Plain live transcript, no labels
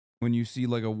when you see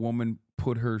like a woman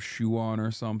put her shoe on or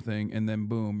something and then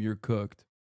boom, you're cooked.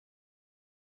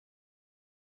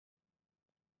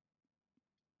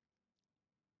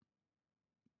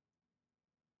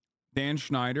 Dan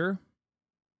Schneider.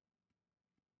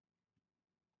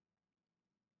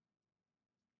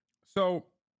 So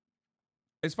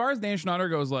as far as Dan Schneider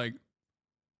goes, like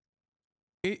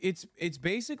it's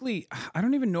basically, I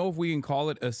don't even know if we can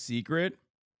call it a secret,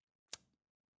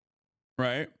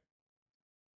 right?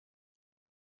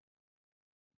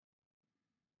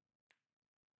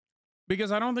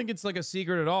 Because I don't think it's like a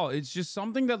secret at all. It's just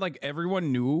something that like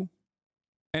everyone knew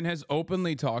and has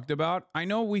openly talked about. I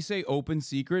know we say open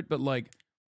secret, but like,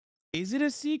 is it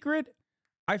a secret?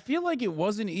 I feel like it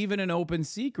wasn't even an open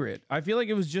secret. I feel like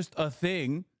it was just a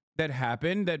thing that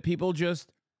happened that people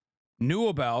just knew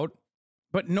about,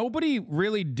 but nobody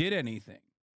really did anything.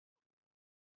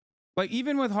 Like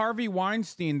even with Harvey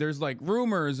Weinstein, there's like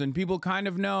rumors and people kind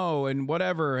of know and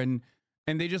whatever, and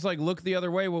they just like look the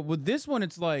other way. Well, with this one,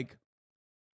 it's like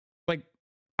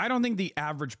I don't think the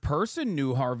average person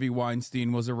knew Harvey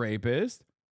Weinstein was a rapist.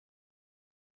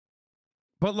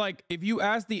 But like, if you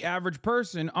ask the average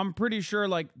person, I'm pretty sure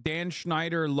like Dan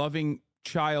Schneider loving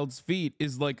child's feet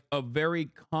is like a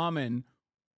very common,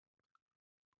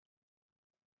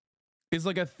 is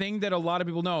like a thing that a lot of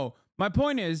people know. My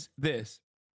point is this.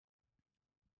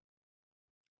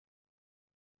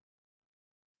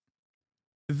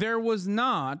 There was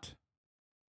not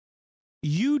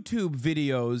YouTube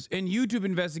videos and YouTube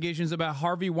investigations about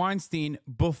Harvey Weinstein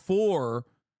before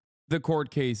the court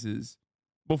cases,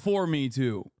 before Me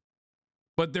Too.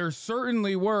 But there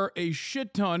certainly were a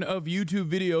shit ton of YouTube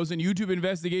videos and YouTube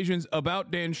investigations about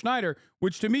Dan Schneider,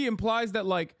 which to me implies that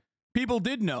like people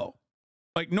did know,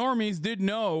 like normies did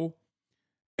know,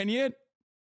 and yet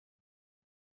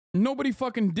nobody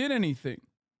fucking did anything.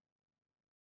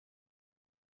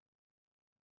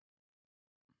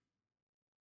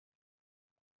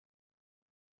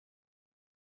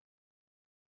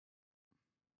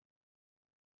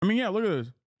 I mean, yeah, look at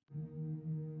this.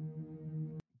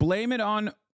 Blame It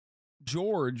on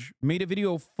George made a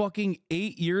video fucking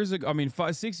 8 years ago. I mean,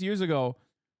 6 years ago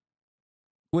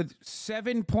with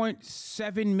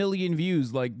 7.7 million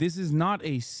views. Like, this is not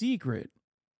a secret.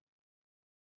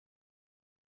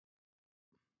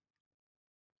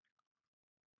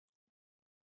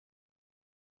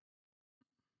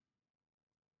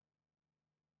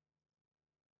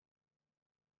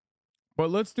 But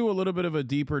let's do a little bit of a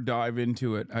deeper dive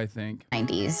into it, I think.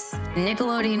 90s.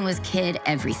 Nickelodeon was kid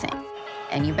everything.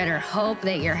 And you better hope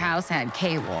that your house had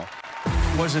cable.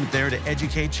 Wasn't there to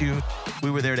educate you.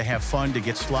 We were there to have fun, to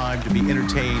get slimed, to be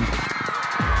entertained.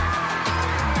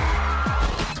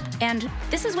 And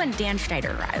this is when Dan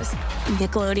Schneider arrives,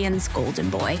 Nickelodeon's golden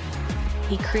boy.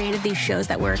 He created these shows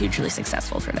that were hugely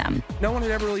successful for them. No one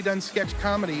had ever really done sketch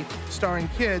comedy starring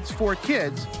kids for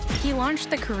kids. He launched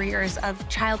the careers of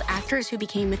child actors who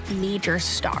became major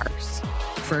stars.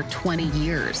 For 20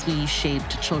 years, he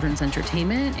shaped children's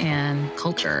entertainment and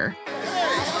culture. Hey,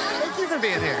 thank you for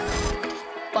being here.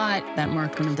 But that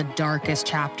marked one of the darkest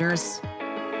chapters.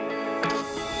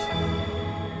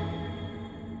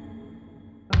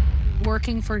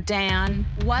 Working for Dan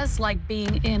was like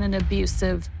being in an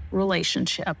abusive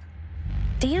relationship.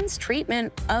 Dan's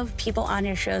treatment of people on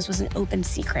his shows was an open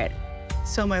secret.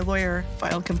 So my lawyer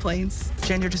filed complaints,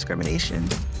 gender discrimination,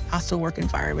 hostile work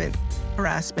environment,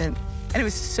 harassment, and it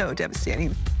was so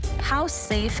devastating. How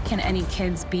safe can any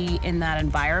kids be in that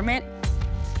environment?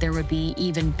 There would be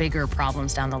even bigger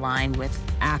problems down the line with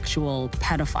actual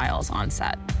pedophiles on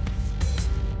set.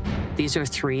 These are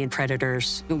 3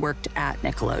 predators who worked at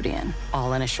Nickelodeon,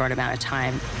 all in a short amount of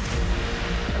time.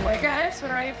 Hey guys, we're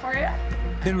ready for you.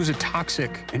 It was a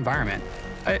toxic environment.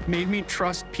 It made me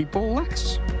trust people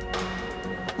less.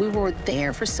 We were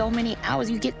there for so many hours.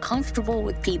 You get comfortable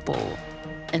with people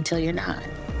until you're not.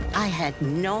 I had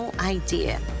no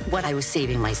idea what I was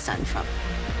saving my son from.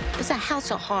 It was a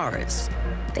house of horrors.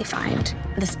 They find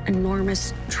this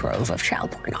enormous trove of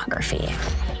child pornography.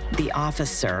 The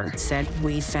officer said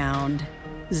we found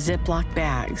Ziploc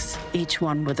bags, each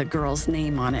one with a girl's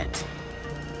name on it.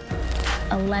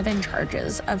 11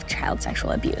 charges of child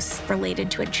sexual abuse related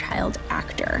to a child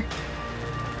actor.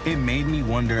 It made me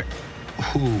wonder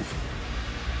who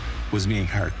was being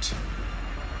hurt.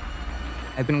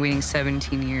 I've been waiting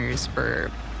 17 years for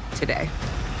today.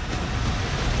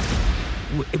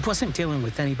 It wasn't dealing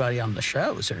with anybody on the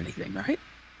shows or anything, right?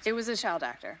 It was a child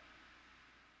actor.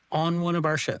 On one of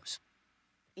our shows.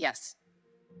 Yes.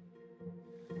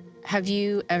 Have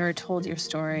you ever told your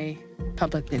story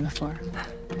publicly before?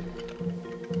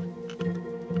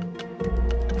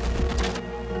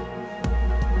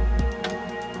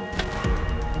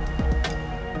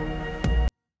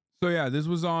 So yeah, this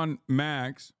was on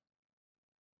Max.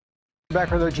 Back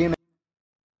for their GM.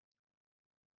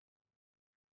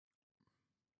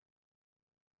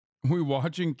 We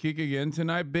watching Kick again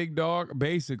tonight, big dog,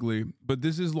 basically. But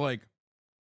this is like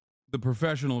the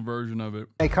professional version of it.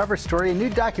 A cover story, a new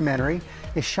documentary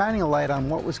is shining a light on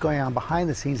what was going on behind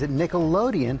the scenes at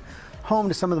Nickelodeon, home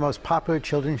to some of the most popular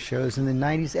children's shows in the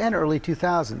 90s and early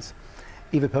 2000s.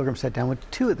 Eva Pilgrim sat down with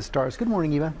two of the stars. Good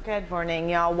morning, Eva. Good morning,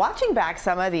 y'all. Watching back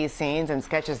some of these scenes and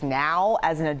sketches now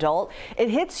as an adult, it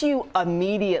hits you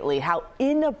immediately how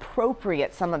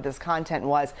inappropriate some of this content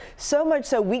was. So much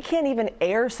so we can't even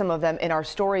air some of them in our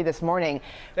story this morning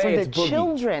for the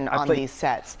children on these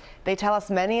sets. They tell us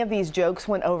many of these jokes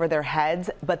went over their heads,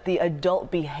 but the adult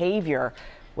behavior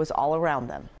was all around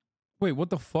them. Wait, what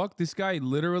the fuck? This guy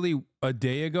literally a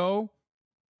day ago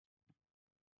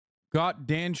got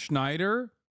Dan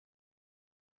Schneider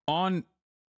on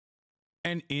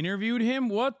and interviewed him?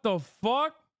 What the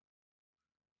fuck?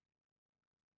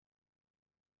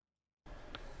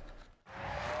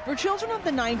 For children of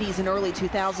the 90s and early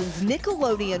 2000s,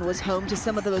 Nickelodeon was home to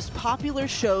some of the most popular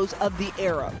shows of the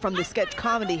era, from the sketch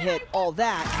comedy hit All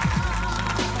That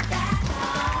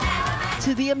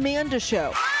to The Amanda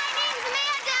Show.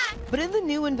 But in the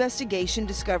new investigation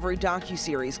Discovery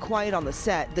docuseries Quiet on the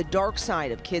Set, The Dark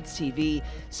Side of Kids TV,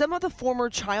 some of the former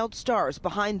child stars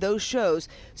behind those shows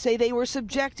say they were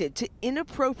subjected to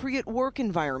inappropriate work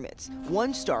environments.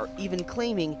 One star even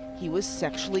claiming he was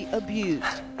sexually abused.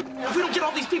 If we don't get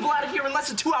all these people out of here in less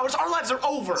than 2 hours, our lives are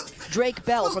over. Drake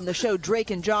Bell from the show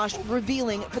Drake and Josh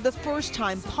revealing for the first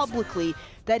time publicly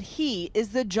that he is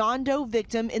the John Doe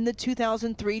victim in the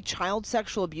 2003 child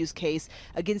sexual abuse case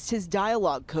against his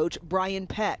dialogue coach, Brian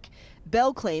Peck.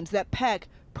 Bell claims that Peck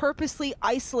purposely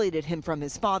isolated him from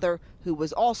his father, who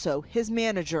was also his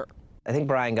manager. I think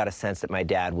Brian got a sense that my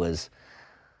dad was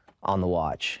on the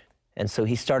watch, and so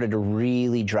he started to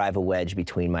really drive a wedge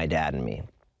between my dad and me.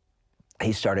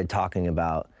 He started talking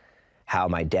about how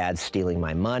my dad's stealing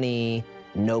my money.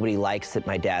 Nobody likes that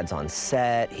my dad's on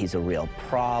set. He's a real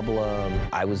problem.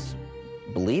 I was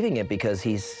believing it because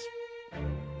he's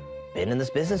been in this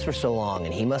business for so long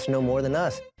and he must know more than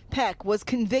us. Peck was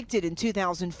convicted in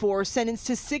 2004, sentenced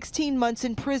to 16 months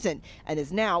in prison, and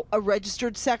is now a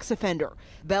registered sex offender.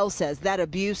 Bell says that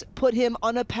abuse put him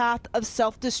on a path of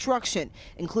self-destruction,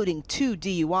 including 2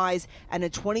 DUIs and a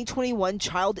 2021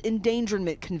 child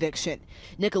endangerment conviction.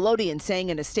 Nickelodeon saying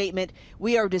in a statement,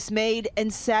 "We are dismayed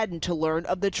and saddened to learn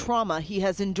of the trauma he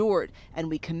has endured, and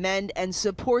we commend and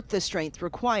support the strength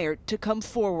required to come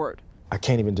forward." I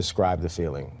can't even describe the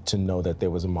feeling to know that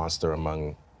there was a monster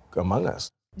among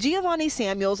us. Giovanni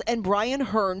Samuels and Brian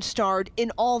Hearn starred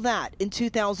in All That in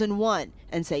 2001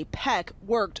 and say Peck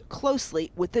worked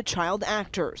closely with the child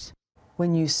actors.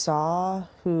 When you saw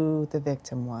who the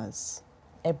victim was,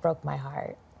 it broke my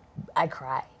heart. I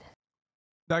cried.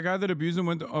 That guy that abused him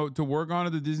went to work on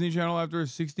at the Disney Channel after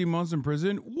 60 months in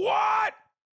prison? What?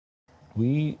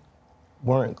 We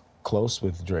weren't close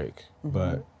with Drake,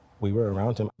 but we were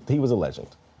around him. He was a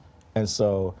legend. And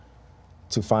so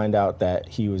to find out that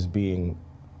he was being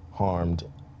harmed,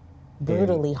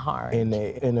 brutally harmed,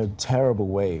 in a terrible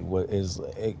way,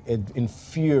 it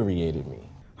infuriated me.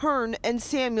 Hearn and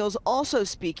Samuels also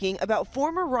speaking about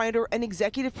former writer and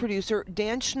executive producer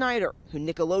Dan Schneider, who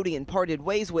Nickelodeon parted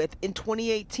ways with in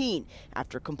 2018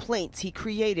 after complaints he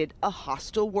created a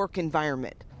hostile work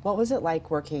environment. What was it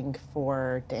like working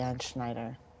for Dan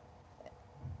Schneider?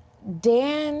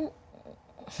 Dan...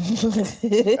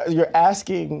 You're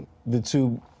asking the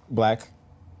 2 black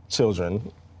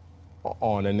children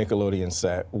on a Nickelodeon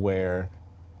set where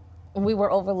we were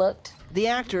overlooked. The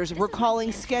actors were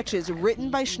calling sketches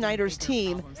written by Schneider's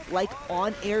team like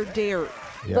on-air dare.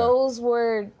 Yeah. Those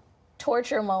were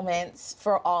torture moments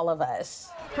for all of us.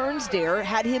 Hearn's dare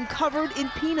had him covered in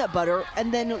peanut butter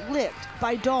and then licked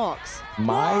by dogs.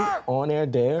 My on-air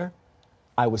dare,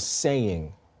 I was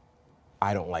saying,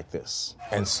 I don't like this.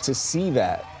 And to see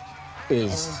that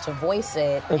is... And to voice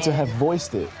it. And to have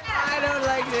voiced it. I don't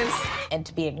like this. And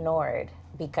to be ignored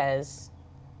because,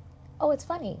 oh, it's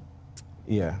funny.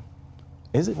 Yeah.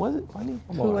 Was it funny?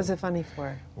 Who was it funny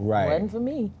for? Right. It wasn't for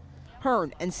me.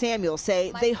 Hearn and Samuel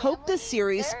say they hope the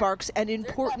series sparks an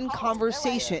important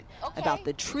conversation about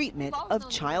the treatment of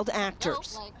child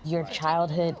actors. Your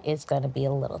childhood is going to be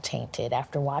a little tainted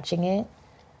after watching it,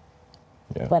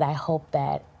 yeah. But I hope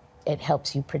that it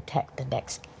helps you protect the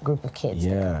next group of kids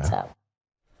that comes up.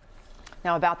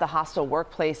 Now, about the hostile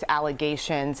workplace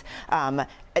allegations,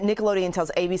 Nickelodeon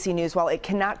tells ABC News while it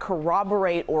cannot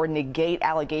corroborate or negate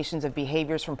allegations of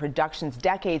behaviors from productions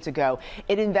decades ago,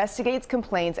 it investigates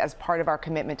complaints as part of our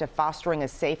commitment to fostering a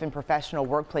safe and professional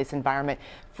workplace environment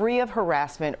free of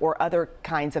harassment or other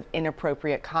kinds of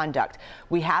inappropriate conduct.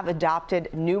 We have adopted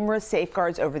numerous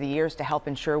safeguards over the years to help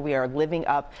ensure we are living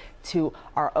up to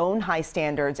our own high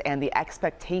standards and the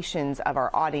expectations of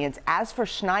our audience. As for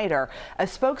Schneider, a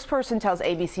spokesperson tells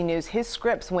ABC News his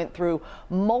scripts went through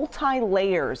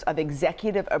multi-layers of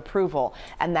executive approval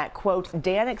and that, quote,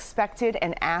 Dan expected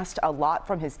and asked a lot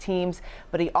from his teams,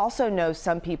 but he also knows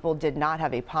some people did not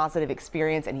have a positive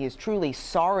experience, and he is truly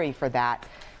sorry for that.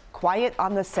 Quiet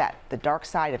on the Set, The Dark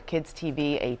Side of Kids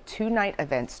TV, a 2-night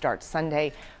event starts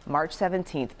Sunday, March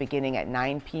 17th, beginning at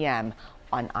 9 p.m.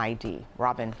 on ID.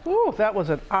 Robin. Ooh, that was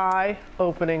an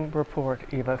eye-opening report,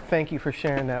 Eva. Thank you for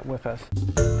sharing that with us.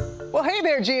 Well, hey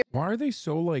there, G. Why are they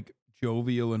so, like,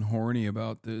 jovial and horny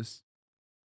about this?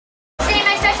 Today,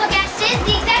 my special guest is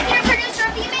the executive producer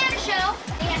of The Amanda Show,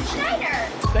 Dan Schneider.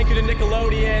 Thank you to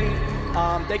Nickelodeon.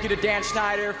 Thank you to Dan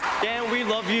Schneider. Dan, we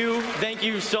love you. Thank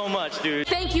you so much, dude.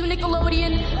 Thank you,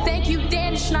 Nickelodeon. Thank you,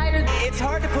 Dan Schneider. It's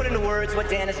hard to put into words what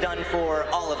Dan has done for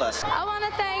all of us. I want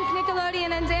to thank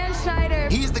Nickelodeon and Dan Schneider.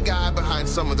 He's the guy behind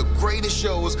some of the greatest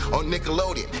shows on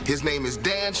Nickelodeon. His name is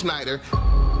Dan Schneider.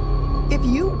 If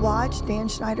you watch Dan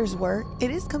Schneider's work, it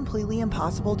is completely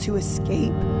impossible to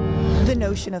escape the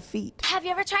notion of feet. Have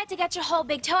you ever tried to get your whole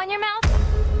big toe in your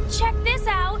mouth? Check this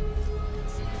out.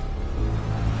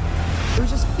 There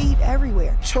was just feet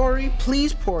everywhere. Tori,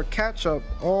 please pour ketchup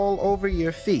all over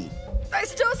your feet. I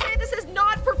still say this is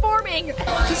not performing.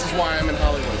 This is why I'm in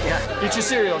Hollywood. Yeah, eat your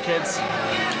cereal, kids.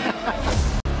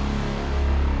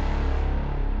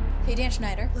 Hey, Dan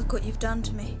Schneider, look what you've done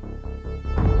to me.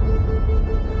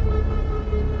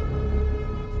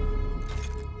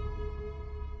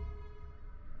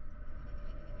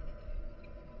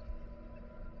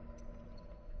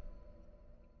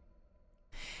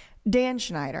 Dan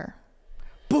Schneider.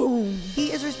 Boom!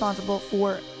 He is responsible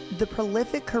for the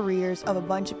prolific careers of a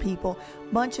bunch of people,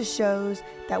 bunch of shows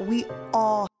that we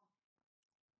all.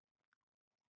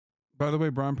 By the way,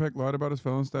 Brian Peck lied about his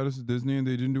felon status at Disney, and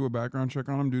they didn't do a background check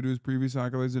on him due to his previous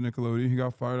accolades at Nickelodeon. He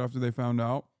got fired after they found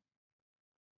out.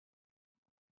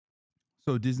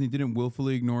 So Disney didn't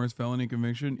willfully ignore his felony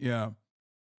conviction? Yeah.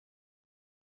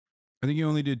 I think he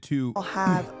only did 2.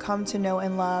 Have come to know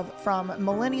and love, from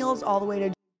millennials all the way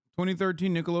to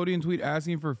 2013 Nickelodeon tweet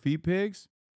asking for feet pics.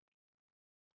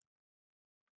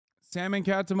 Salmon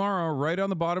Cat tomorrow, right on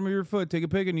the bottom of your foot. Take a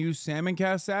pic and use Salmon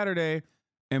Cat Saturday,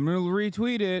 and we'll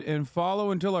retweet it and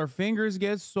follow until our fingers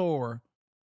get sore.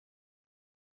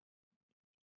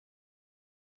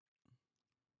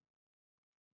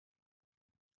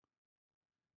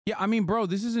 Yeah, I mean, bro,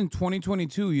 this is in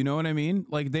 2022, you know what I mean?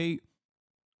 Like, they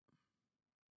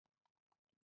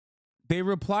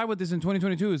reply with this in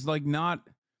 2022. It's like not,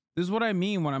 this is what I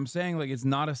mean when I'm saying, like, it's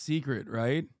not a secret,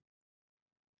 right?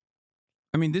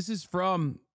 I mean, this is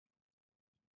from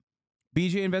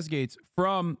BJ Investigates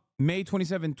from May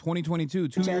 27, 2022,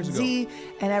 2 years ago. Z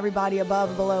and everybody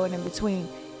above, below, and in between.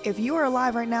 If you are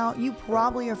alive right now, you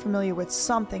probably are familiar with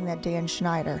something that Dan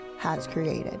Schneider has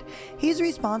created. He's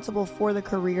responsible for the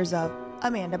careers of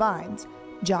Amanda Bynes,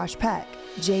 Josh Peck,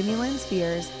 Jamie Lynn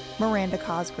Spears, Miranda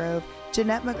Cosgrove,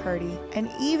 Jeanette McCurdy, and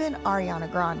even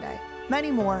Ariana Grande. Many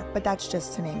more, but that's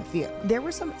just to name a few. There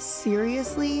were some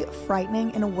seriously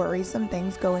frightening and worrisome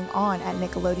things going on at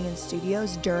Nickelodeon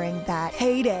Studios during that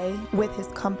heyday with his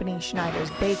company Schneider's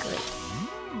Bakery.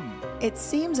 It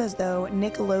seems as though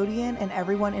Nickelodeon and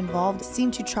everyone involved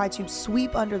seem to try to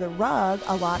sweep under the rug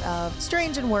a lot of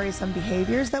strange and worrisome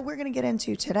behaviors that we're going to get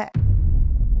into today.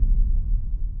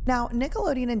 Now,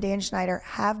 Nickelodeon and Dan Schneider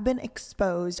have been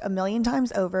exposed a million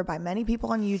times over by many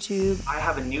people on YouTube. I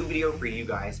have a new video for you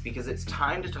guys because it's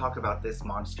time to talk about this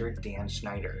monster, Dan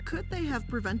Schneider. Could they have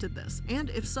prevented this? And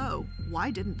if so,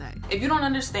 why didn't they? If you don't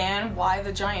understand why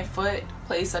the giant foot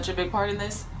plays such a big part in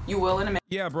this, you will in a minute.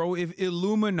 Yeah, bro, if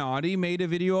Illuminati made a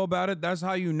video about it, that's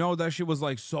how you know that shit was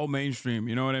like so mainstream.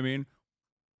 You know what I mean?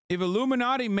 If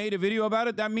Illuminati made a video about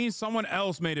it, that means someone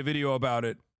else made a video about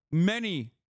it.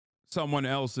 Someone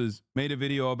else's made a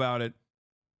video about it.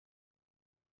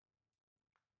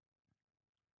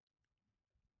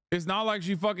 It's not like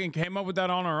she fucking came up with that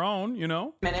on her own, you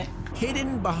know?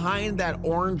 Hidden behind that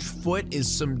orange foot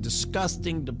is some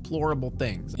disgusting, deplorable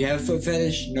things. You have a foot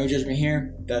fetish, no judgment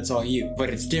here, that's all you. But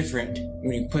it's different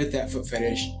when you put that foot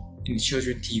fetish in a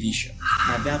children's TV show.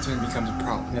 Now that's when it becomes a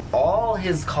problem. All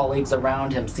his colleagues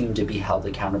around him seem to be held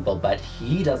accountable, but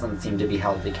he doesn't seem to be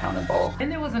held accountable.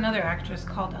 And there was another actress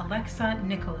called Alexa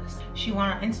Nicholas. She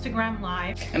went on Instagram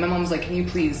Live. And my mom was like, can you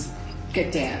please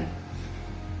get Dan?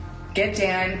 Get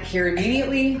Dan here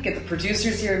immediately, get the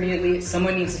producers here immediately.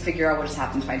 Someone needs to figure out what has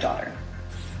happened to my daughter.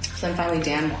 So then finally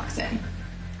Dan walks in.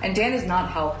 And Dan has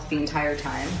not helped the entire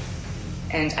time.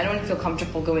 And I don't feel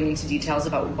comfortable going into details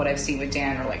about what I've seen with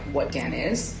Dan or like what Dan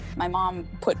is. My mom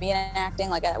put me in acting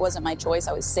like it wasn't my choice.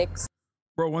 I was 6.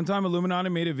 Bro, one time Illuminati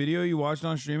made a video you watched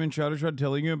on stream and Chowder tried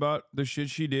telling you about the shit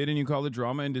she did and you called it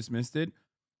drama and dismissed it.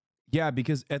 Yeah,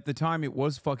 because at the time it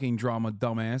was fucking drama,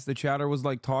 dumbass. The chatter was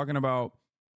like talking about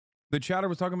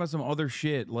some other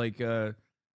shit, like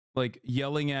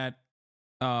yelling at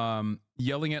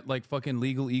like fucking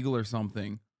Legal Eagle or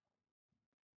something.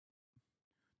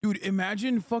 Dude,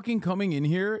 imagine fucking coming in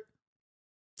here.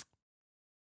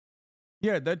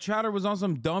 Yeah, that chatter was on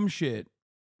some dumb shit.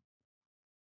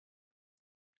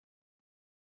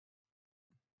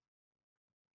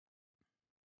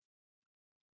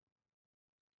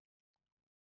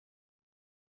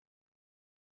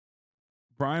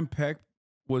 Brian Peck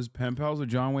was pen pals with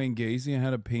John Wayne Gacy and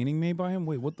had a painting made by him?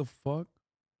 Wait, what the fuck?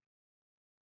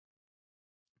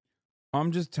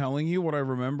 I'm just telling you what I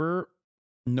remember.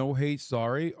 No hate,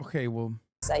 sorry. Okay, well.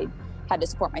 I had to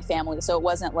support my family, so it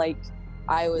wasn't like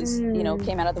I was, you know,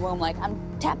 came out of the womb like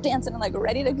I'm tap dancing and like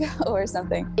ready to go or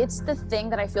something. It's the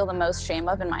thing that I feel the most shame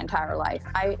of in my entire life.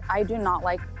 I do not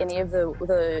like any of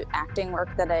the acting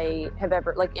work that I have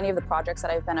ever, like any of the projects that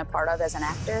I've been a part of as an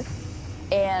actor.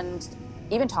 And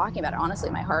even talking about it, honestly,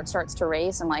 my heart starts to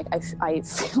race and like I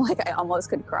feel like I almost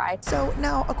could cry. So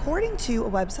now, according to a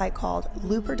website called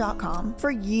Looper.com,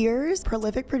 for years,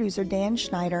 prolific producer Dan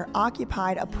Schneider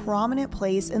occupied a prominent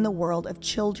place in the world of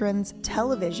children's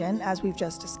television, as we've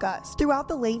just discussed. Throughout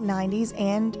the late 90s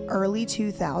and early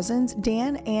 2000s,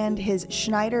 Dan and his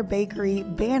Schneider Bakery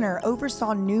banner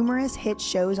oversaw numerous hit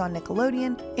shows on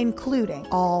Nickelodeon, including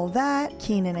All That,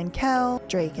 Kenan and Kel,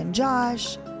 Drake and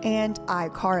Josh, and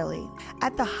iCarly.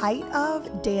 At the height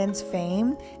of Dan's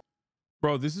fame,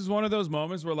 bro, this is one of those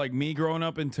moments where, like, me growing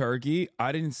up in Turkey,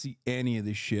 I didn't see any of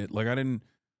this shit. Like,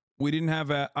 we didn't have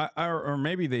that, or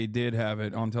maybe they did have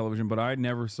it on television, but I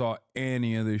never saw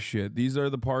any of this shit. These are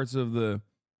the parts of the,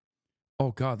 oh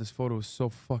God, this photo is so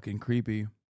fucking creepy.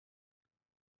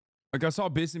 Like, I saw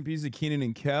bits and pieces of Kenan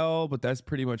and Kel, but that's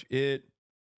pretty much it.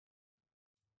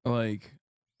 Like,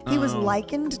 he was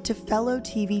likened to fellow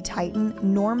TV titan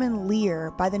Norman Lear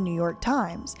by the New York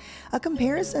Times, a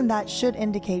comparison that should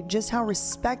indicate just how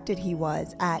respected he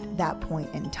was at that point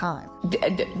in time.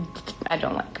 I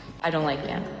don't like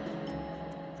Dan.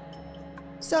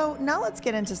 So now let's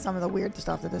get into some of the weird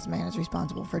stuff that this man is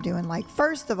responsible for doing. Like,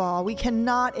 first of all, we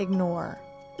cannot ignore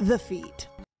the feet.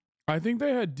 I think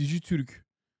they had Digiturk.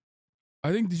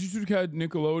 I think Digiturk had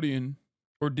Nickelodeon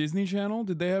or Disney Channel.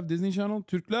 Did they have Disney Channel?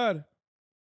 Türkler.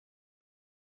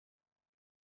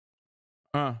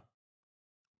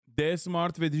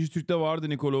 D-Smart ve Dijitürk'te vardı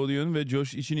Nickelodeon ve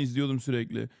Josh için izliyordum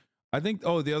sürekli. I think,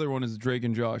 oh, the other one is Drake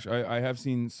and Josh. I have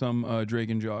seen some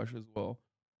Drake and Josh as well.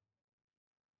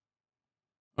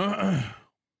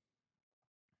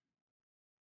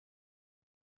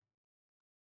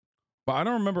 But I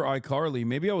don't remember iCarly.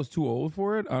 Maybe I was too old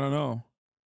for it. I don't know.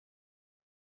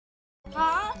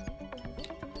 Huh?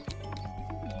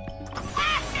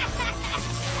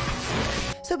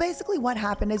 So basically what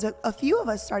happened is a few of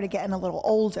us started getting a little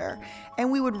older, and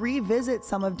we would revisit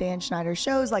some of Dan Schneider's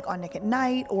shows, like on Nick at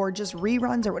Night or just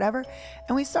reruns or whatever.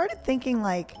 And we started thinking,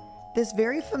 like, this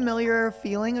very familiar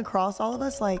feeling across all of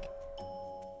us, like,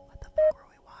 what the fuck were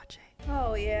we watching?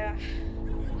 Oh, yeah.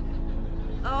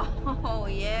 Oh,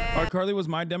 yeah. iCarly was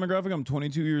my demographic. I'm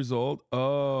 22 years old.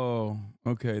 Oh,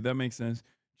 okay, that makes sense.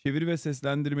 Çeviri ve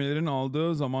seslendirmelerin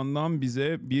aldığı zamandan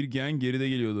bize bir gen geride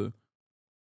geliyordu.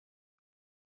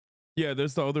 Yeah,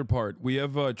 there's the other part. We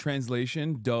have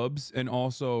translation, dubs, and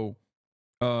also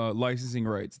licensing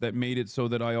rights that made it so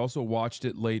that I also watched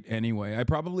it late anyway. I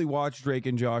probably watched Drake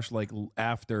and Josh like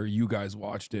after you guys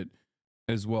watched it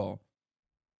as well.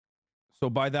 So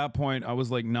by that point, I was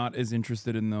like not as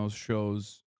interested in those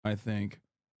shows, I think.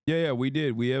 Yeah, we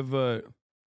did. We have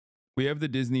the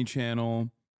Disney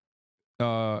Channel,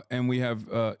 and we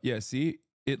have yeah, see?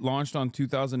 It launched on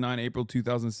 2009, April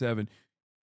 2007.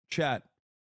 Chat.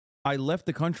 I left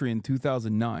the country in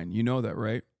 2009. You know that,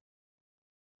 right?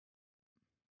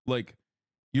 Like,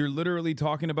 you're literally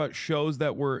talking about shows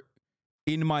that were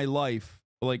in my life,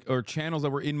 like, or channels that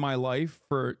were in my life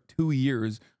for 2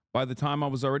 years by the time I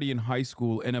was already in high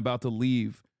school and about to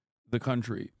leave the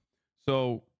country.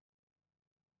 So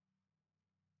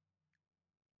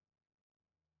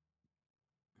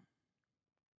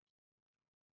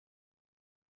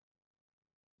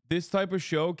this type of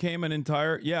show came an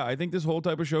entire, yeah, I think this whole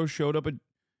type of show showed up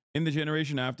in the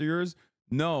generation after yours.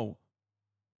 No.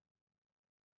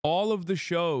 All of the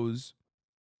shows,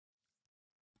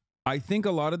 I think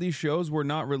a lot of these shows were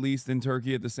not released in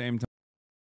Turkey at the same time.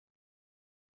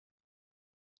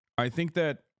 I think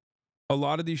that a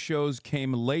lot of these shows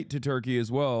came late to Turkey as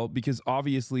well, because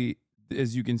obviously,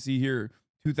 as you can see here,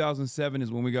 2007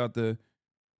 is when we got the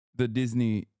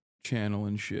Disney Channel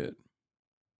and shit.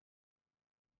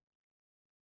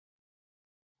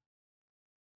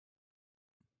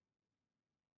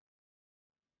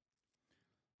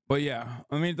 But yeah,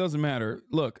 I mean, it doesn't matter.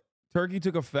 Look, Turkey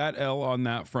took a fat L on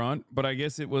that front, but I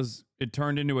guess it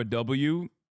turned into a W,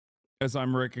 as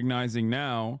I'm recognizing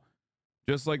now.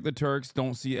 Just like the Turks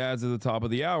don't see ads at the top of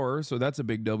the hour, so that's a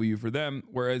big W for them.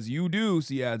 Whereas you do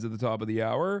see ads at the top of the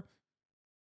hour,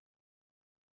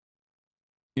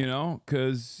 you know,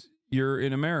 because you're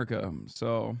in America.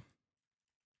 So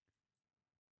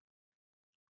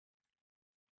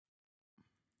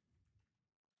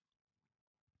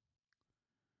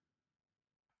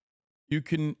you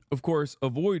can, of course,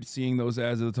 avoid seeing those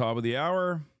ads at the top of the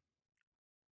hour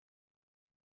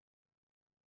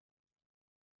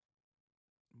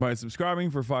by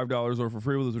subscribing for $5 or for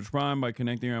free with the Twitch Prime, by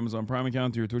connecting your Amazon Prime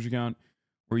account to your Twitch account,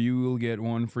 where you will get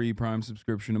one free Prime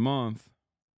subscription a month.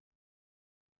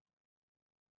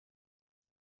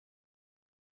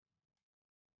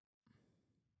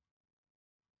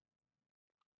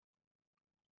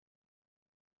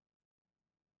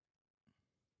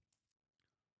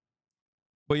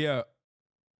 But yeah,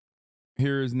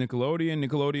 here is Nickelodeon.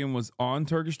 Nickelodeon was on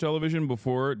Turkish television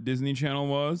before Disney Channel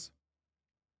was.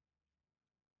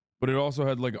 But it also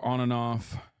had like on and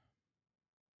off.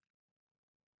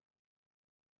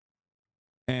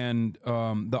 And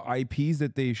the IPs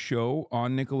that they show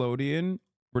on Nickelodeon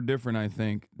were different, I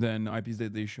think, than IPs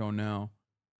that they show now.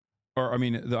 Or, I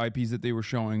mean, the IPs that they were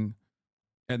showing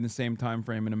at the same time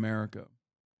frame in America.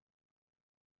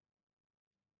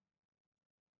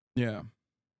 Yeah.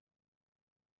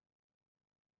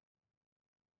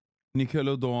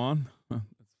 Nickelodeon. That's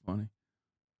funny.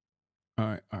 All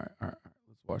right.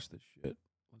 Let's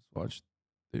watch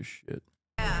this shit.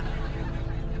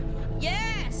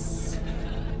 Yes!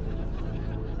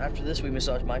 After this, we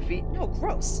massage my feet. No,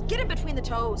 gross. Get in between the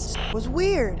toes. Was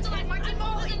weird.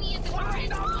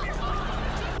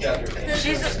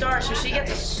 She's a star, so she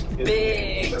gets a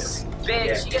big,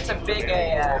 she gets a big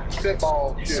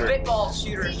spitball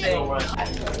shooter thing.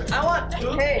 I want,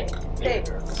 hey.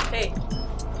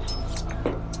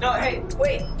 No, hey,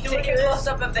 wait, take a close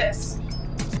up of this.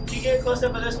 Can you get a close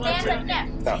up of this one?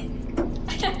 No.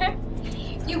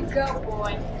 You go,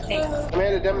 boy.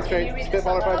 Amanda, demonstrate.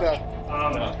 Spitball or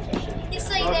 5,000. You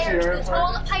see there, the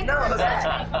toilet paper,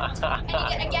 and you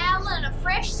get a gallon of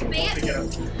fresh spit, and then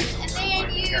you spit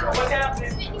in your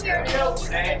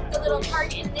the little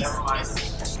part in this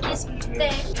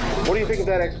thing. What do you think of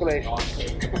that explanation?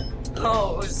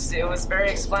 Oh, it was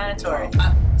very explanatory.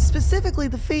 Specifically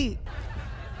the feet.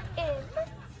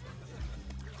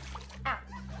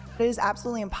 It is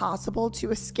absolutely impossible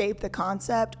to escape the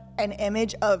concept and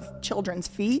image of children's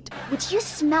feet. Would you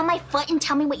smell my foot and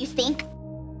tell me what you think?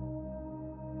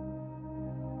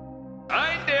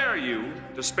 I dare you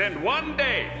to spend one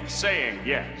day saying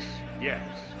yes.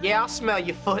 Yeah, I'll smell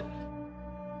your foot.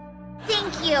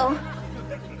 Thank you.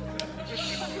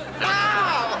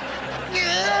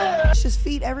 It's just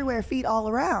feet everywhere, feet all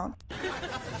around.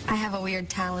 I have a weird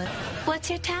talent. What's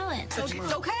your talent?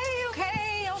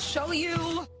 Okay, I'll show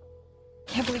you.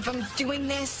 Can't believe I'm doing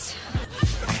this.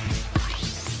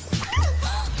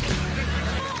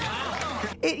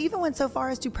 It even went so far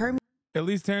as to permeate. At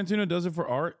least Tarantino does it for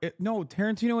art. No,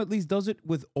 Tarantino at least does it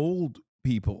with old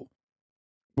people,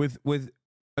 with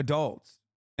adults,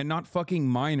 and not fucking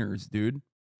minors, dude.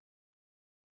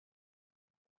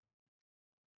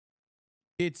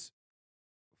 It's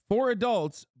for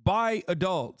adults by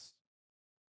adults,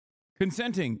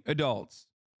 consenting adults.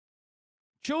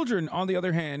 Children, on the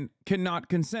other hand, cannot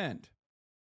consent.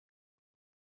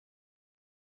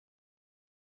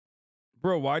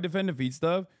 Bro, why defend the feet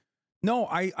stuff? No,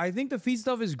 I think the feet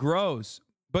stuff is gross.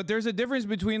 But there's a difference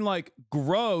between like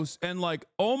gross and like,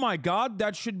 oh my God,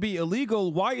 that should be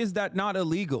illegal. Why is that not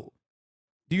illegal?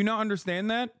 Do you not understand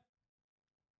that?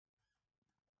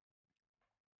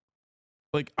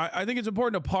 Like, I think it's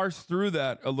important to parse through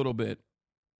that a little bit.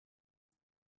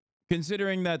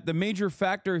 Considering that the major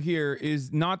factor here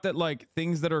is not that like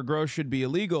things that are gross should be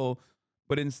illegal,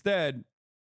 but instead,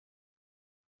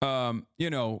 you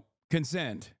know,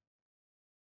 consent.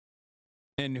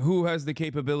 And who has the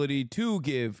capability to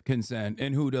give consent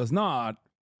and who does not.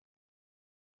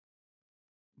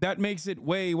 that makes it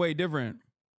way, way different.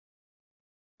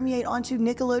 Onto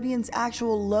Nickelodeon's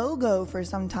actual logo for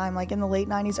some time, like in the late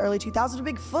 90s, early 2000s, a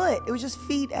big foot. It was just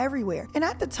feet everywhere. And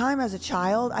at the time as a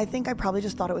child, I think I probably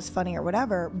just thought it was funny or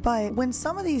whatever. But when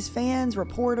some of these fans,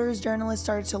 reporters, journalists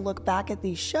started to look back at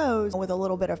these shows with a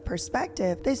little bit of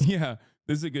perspective, they Yeah,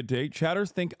 this is a good take.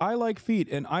 Chatters think I like feet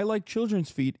and I like children's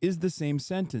feet is the same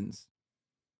sentence.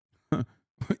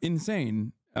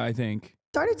 Insane, I think.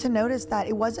 started to notice that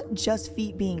it wasn't just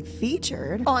feet being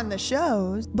featured on the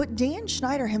shows, but Dan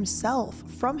Schneider himself,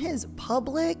 from his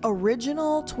public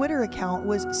original Twitter account,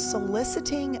 was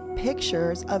soliciting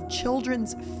pictures of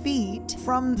children's feet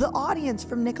from the audience,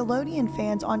 from Nickelodeon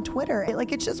fans on Twitter.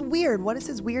 It's just weird. What is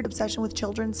his weird obsession with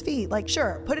children's feet? Like,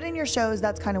 sure, put it in your shows,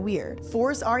 that's kind of weird.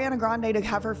 Force Ariana Grande to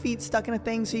have her feet stuck in a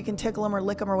thing so you can tickle them or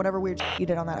lick them or whatever weird you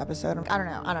did on that episode.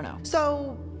 I don't know.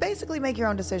 So basically make your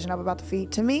own decision up about the feet.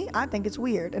 To me, I think it's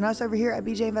weird. And us over here at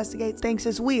BJ Investigates thinks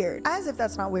it's weird. As if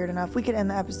that's not weird enough, we could end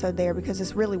the episode there because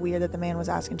it's really weird that the man was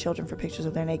asking children for pictures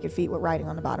of their naked feet with writing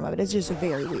on the bottom of it. It's just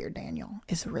very weird, Daniel.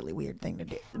 It's a really weird thing to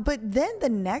do. But then the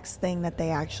next thing that they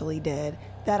actually did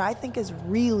that I think is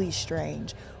really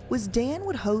strange was Dan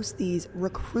would host these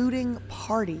recruiting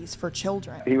parties for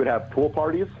children. He would have pool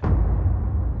parties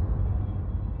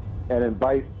and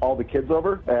invite all the kids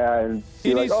over and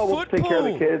be like, oh, we'll take care of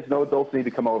the kids. No adults need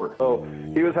to come over. So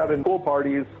he was having pool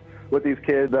parties with these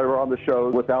kids that were on the show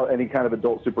without any kind of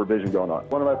adult supervision going on.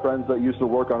 One of my friends that used to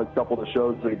work on a couple of the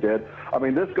shows they did, I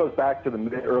mean, this goes back to the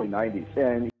mid-early 90s.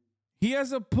 And he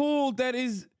has a pool that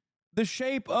is the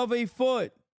shape of a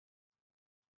foot.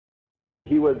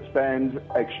 He would spend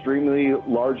extremely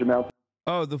large amounts.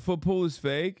 Oh, the foot pool is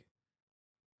fake?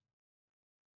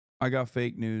 I got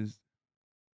fake news.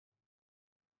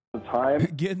 Time.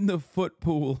 Get in the foot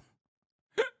pool.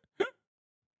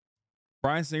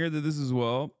 Bryan Singer did this as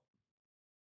well.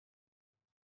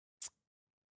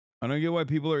 I don't get why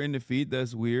people are into feet.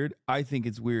 That's weird. I think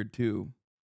it's weird too.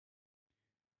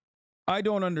 I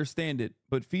don't understand it,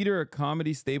 but feet are a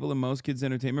comedy staple in most kids'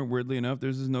 entertainment. Weirdly enough,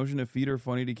 there's this notion that feet are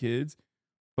funny to kids.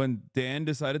 When Dan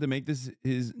decided to make this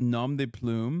his nom de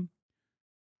plume.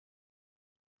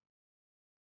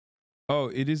 Oh,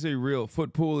 it is a real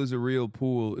foot pool is a real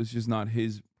pool. It's just not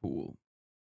his pool.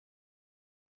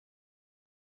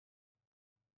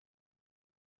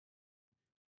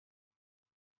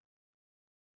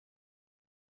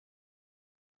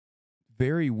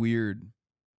 Very weird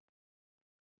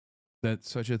that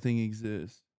such a thing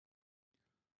exists.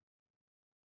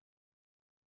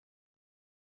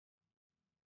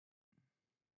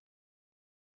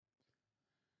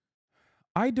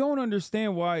 I don't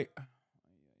understand why.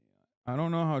 I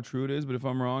don't know how true it is, but if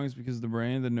I'm wrong, it's because the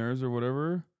brain, the nerves, or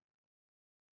whatever,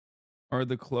 are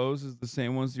the closest the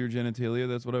same ones to your genitalia.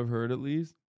 That's what I've heard, at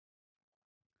least.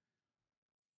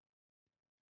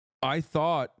 I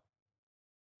thought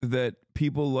that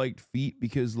people liked feet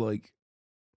because, like,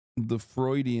 the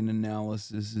Freudian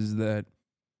analysis is that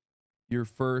you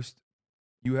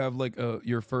have like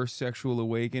your first sexual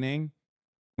awakening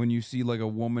when you see like a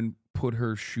woman put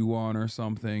her shoe on or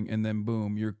something, and then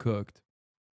boom, you're cooked.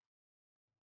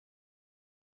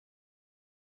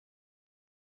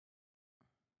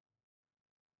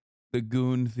 The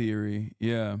goon theory,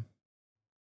 yeah.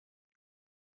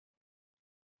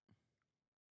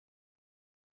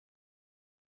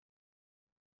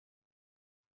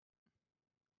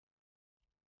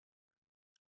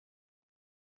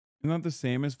 Isn't that the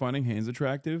same as finding hands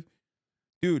attractive?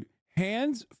 Dude,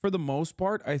 hands, for the most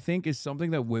part, I think is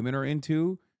something that women are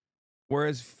into,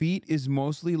 whereas feet is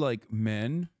mostly like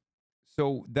men.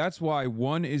 So that's why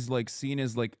one is like seen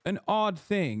as like an odd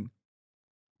thing,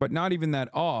 but not even that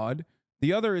odd.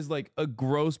 The other is like a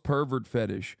gross pervert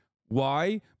fetish.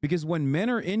 Why? Because when men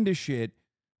are into shit,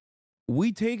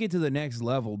 we take it to the next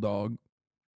level, dog.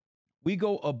 We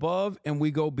go above and we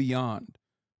go beyond.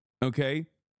 Okay?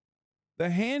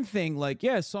 The hand thing, like,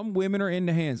 yeah, some women are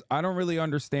into hands. I don't really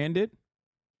understand it.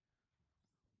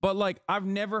 But like, I've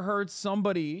never heard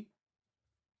somebody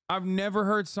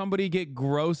get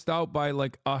grossed out by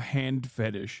like a hand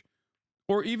fetish.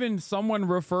 Or even someone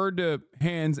referred to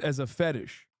hands as a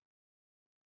fetish.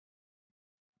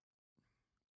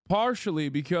 Partially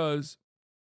because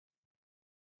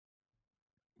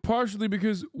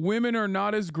women are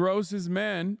not as gross as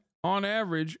men on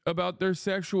average about their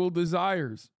sexual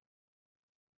desires.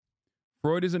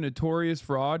 Freud is a notorious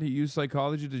fraud. He used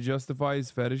psychology to justify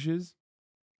his fetishes.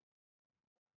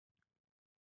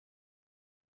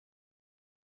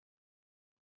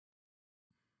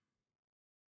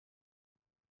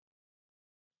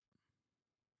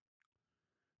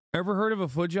 Ever heard of a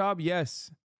foot job?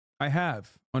 Yes, I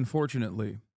have,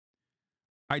 unfortunately.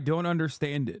 I don't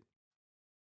understand it.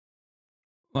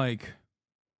 Like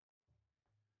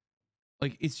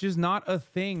it's just not a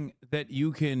thing that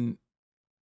you can,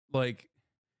 like,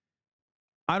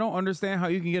 I don't understand how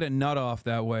you can get a nut off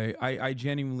that way. I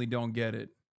genuinely don't get it.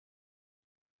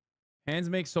 Hands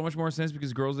make so much more sense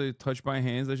because girls that are touched by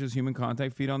hands, that's just human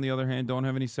contact. Feet, on the other hand, don't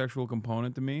have any sexual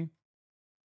component to me.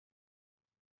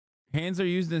 Hands are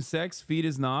used in sex, feet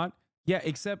is not. Yeah,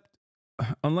 except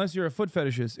unless you're a foot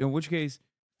fetishist, in which case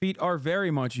feet are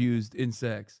very much used in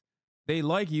sex. They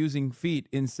like using feet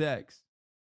in sex.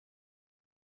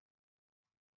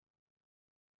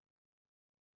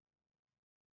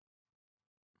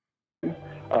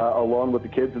 Alone with the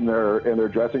kids in their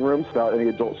dressing rooms, without any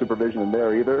adult supervision in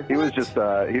there either. He was just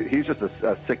he's just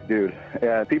a sick dude,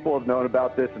 and people have known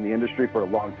about this in the industry for a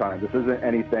long time. This isn't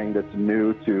anything that's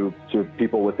new to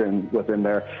people within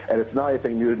there, and it's not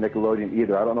anything new to Nickelodeon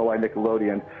either. I don't know why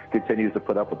Nickelodeon continues to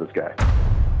put up with this guy.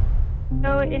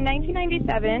 So in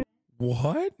 1997.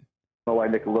 What? I don't know why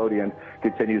Nickelodeon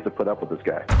continues to put up with this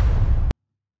guy.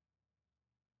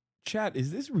 Chat,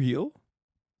 is this real?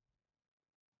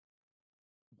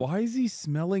 Why is he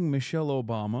smelling Michelle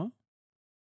Obama?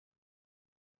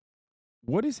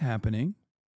 What is happening?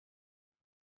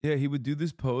 Yeah, he would do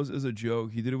this pose as a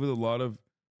joke. He did it with a lot of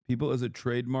people as a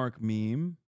trademark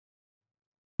meme.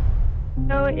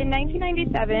 So in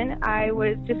 1997, I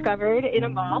was discovered in a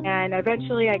mall, and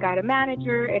eventually I got a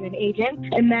manager and an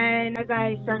agent. And then as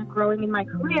I started growing in my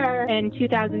career in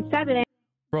 2007...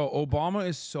 Bro, Obama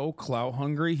is so clout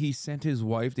hungry, he sent his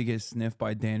wife to get sniffed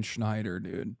by Dan Schneider,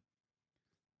 dude.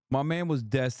 My man was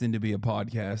destined to be a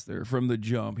podcaster from the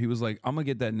jump. He was like, I'm going to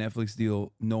get that Netflix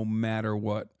deal no matter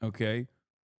what, okay?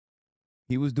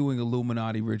 He was doing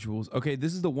Illuminati rituals. Okay,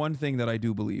 this is the one thing that I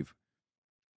do believe.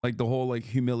 Like the whole like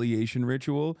humiliation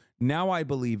ritual. Now I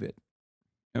believe it,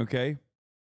 okay?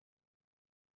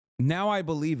 Now I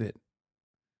believe it.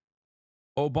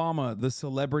 Obama, the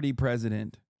celebrity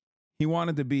president, he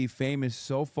wanted to be famous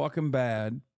so fucking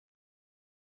bad.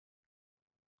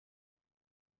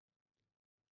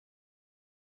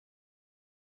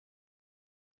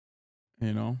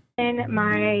 You know? And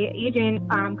my agent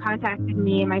contacted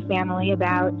me and my family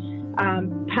about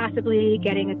possibly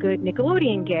getting a good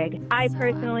Nickelodeon gig. I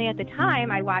personally, at the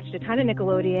time, I watched a ton of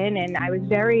Nickelodeon and I was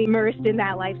very immersed in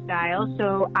that lifestyle,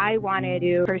 so I wanted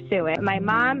to pursue it. My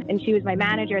mom, and she was my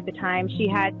manager at the time, she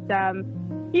had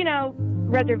some, you know,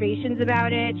 reservations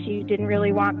about it. She didn't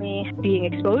really want me being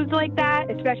exposed like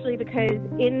that, especially because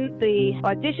in the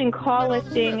audition call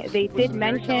listing, they did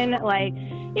mention, like,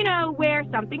 you know, wear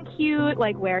something cute,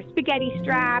 like wear spaghetti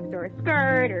straps or a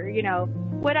skirt or, you know,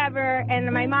 whatever. And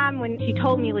my mom, when she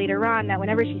told me later on that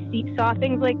whenever she saw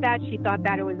things like that, she thought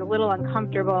that it was a little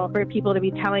uncomfortable for people to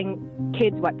be telling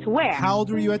kids what to wear. How old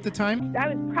were you at the time?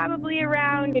 I was probably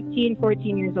around 15,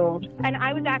 14 years old. And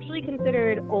I was actually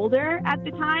considered older at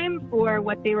the time for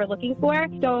what they were looking for.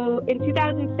 So in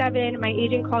 2007, my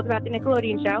agent called about the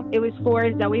Nickelodeon show. It was for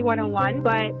Zoe 101,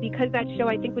 but because that show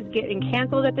I think was getting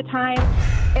canceled at the time.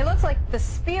 It looks like the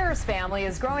Spears family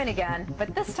is growing again,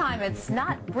 but this time it's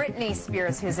not Britney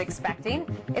Spears who's expecting.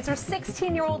 It's her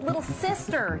 16-year-old little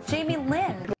sister, Jamie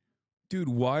Lynn. Dude,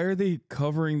 why are they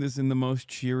covering this in the most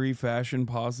cheery fashion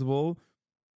possible?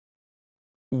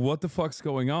 What the fuck's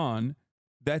going on?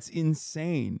 That's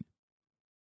insane.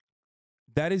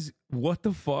 That is, what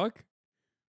the fuck?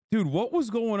 Dude, what was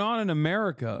going on in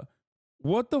America?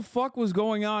 What the fuck was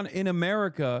going on in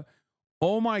America?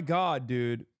 Oh my God,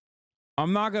 dude.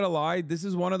 I'm not gonna lie, this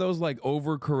is one of those like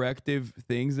overcorrective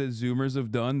things that Zoomers have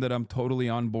done that I'm totally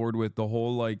on board with. The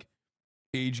whole like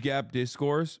age gap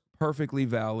discourse, perfectly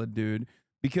valid, dude.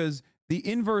 Because the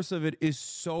inverse of it is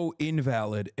so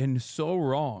invalid and so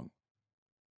wrong.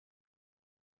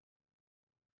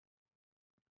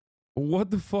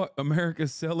 What the fuck?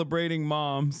 America's celebrating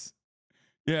moms.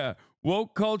 Yeah,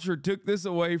 woke culture took this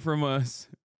away from us.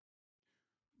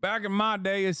 Back in my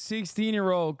day, a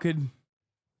 16-year-old could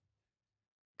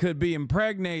be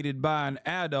impregnated by an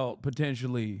adult,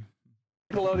 potentially.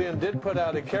 Nickelodeon did put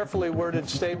out a carefully worded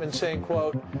statement saying,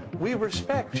 quote, "We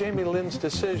respect Jamie Lynn's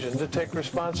decision to take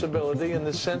responsibility in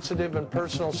this sensitive and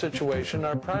personal situation.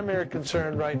 Our primary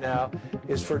concern right now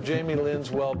is for Jamie Lynn's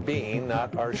well-being,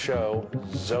 not our show,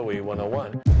 Zoe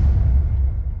 101.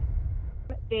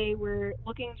 They were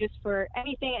looking just for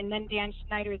anything, and then Dan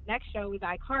Schneider's next show was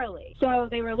iCarly. So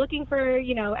they were looking for,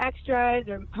 you know, extras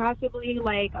or possibly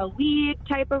like a lead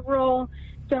type of role.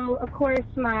 So, of course,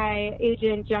 my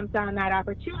agent jumped on that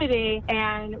opportunity,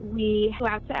 and we flew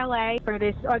out to LA for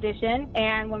this audition.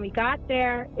 And when we got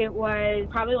there, it was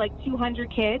probably like 200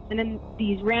 kids, and then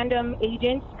these random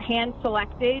agents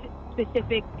hand-selected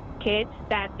specific kids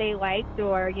that they liked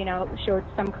or, you know, showed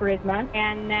some charisma.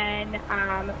 And then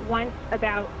once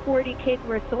about 40 kids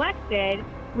were selected,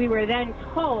 we were then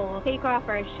told to take off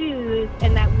our shoes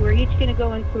and that we were each going to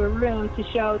go into a room to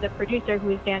show the producer,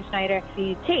 who is Dan Schneider,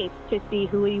 the tapes to see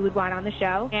who he would want on the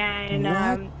show. And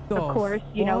of course,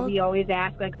 you know, we always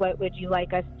ask, like, what would you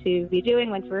like us to be doing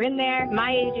once we're in there?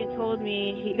 My agent told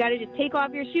me, you got to just take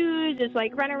off your shoes, just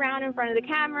like run around in front of the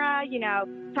camera, you know,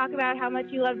 talk about how much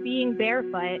you love being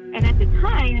barefoot. And at the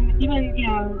time, even, you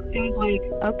know, it was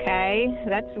like, okay,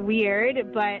 that's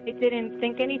weird, but it didn't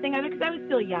think anything of it because I was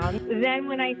still young. Then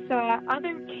when I saw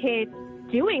other kids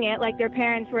doing it, like their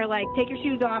parents were like, take your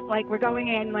shoes off, like we're going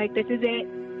in, like this is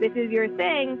it, this is your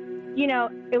thing. You know,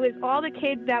 it was all the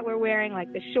kids that were wearing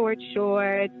like the short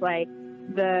shorts, like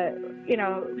the, you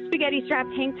know, spaghetti strap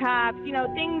tank tops, you know,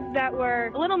 things that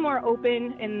were a little more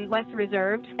open and less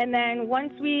reserved. And then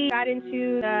once we got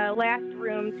into the last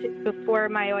room before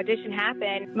my audition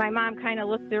happened, my mom kind of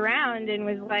looked around and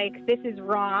was like, this is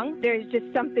wrong. There's just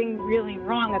something really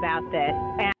wrong about this.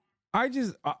 And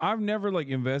I've never like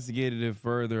investigated it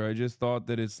further. I just thought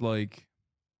that it's like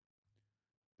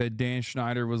that Dan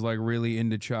Schneider was like really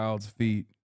into child's feet.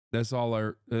 That's all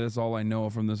I know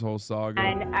from this whole saga.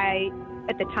 And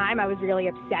at the time, I was really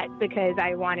upset because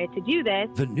I wanted to do this.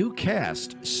 The new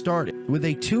cast started with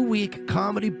a 2-week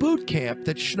comedy boot camp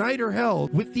that Schneider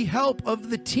held with the help of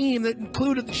the team that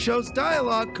included the show's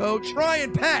dialogue coach,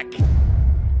 Ryan Peck.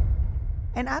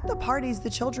 And at the parties, the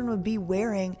children would be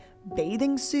wearing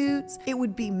bathing suits. It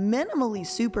would be minimally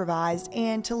supervised.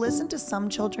 And to listen to some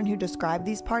children who describe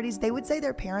these parties, they would say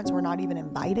their parents were not even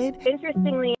invited.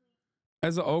 Interestingly,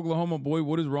 as an Oklahoma boy,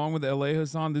 what is wrong with LA,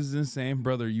 Hasan? This is insane,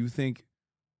 brother. You think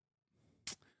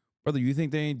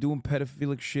they ain't doing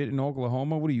pedophilic shit in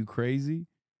Oklahoma? What are you, crazy?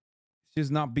 It's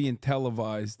just not being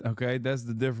televised, okay? That's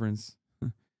the difference.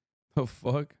 The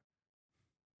fuck?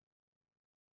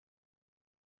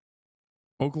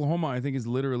 Oklahoma, I think, is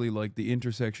literally like the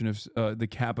intersection of the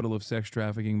capital of sex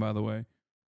trafficking, by the way.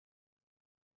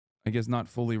 I guess not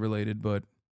fully related, but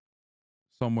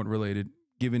somewhat related,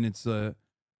 given its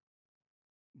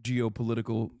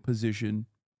geopolitical position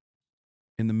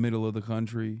in the middle of the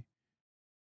country.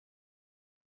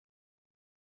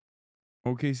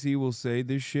 OKC will say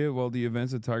this shit while the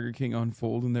events of Tiger King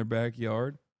unfold in their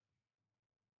backyard.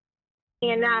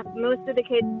 enough, most of the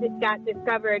kids got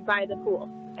discovered by the pool.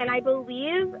 And I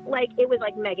believe like it was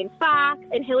like Megan Fox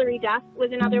and Hillary Duff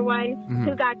was another one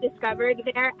who got discovered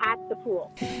there at the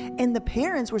pool. And the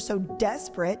parents were so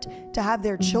desperate to have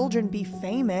their children be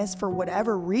famous for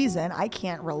whatever reason. I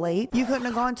can't relate. You couldn't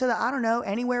have gone to the, I don't know,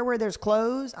 anywhere where there's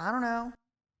clothes. I don't know.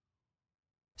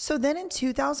 So then in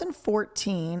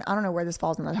 2014, I don't know where this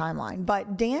falls in the timeline,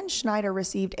 but Dan Schneider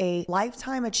received a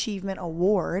Lifetime Achievement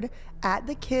Award at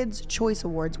the Kids' Choice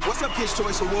Awards. What's up, Kids'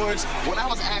 Choice Awards? When I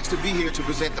was asked to be here to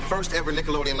present the first ever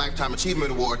Nickelodeon Lifetime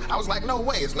Achievement Award, I was like, no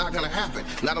way, it's not gonna happen.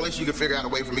 Not unless you can figure out a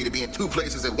way for me to be in 2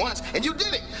 places at once, and you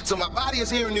did it. So my body is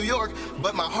here in New York,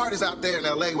 but my heart is out there in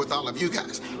LA with all of you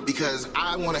guys, because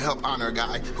I wanna help honor a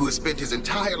guy who has spent his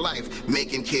entire life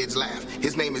making kids laugh.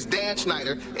 His name is Dan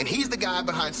Schneider, and he's the guy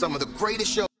behind some of the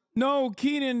greatest shows. No,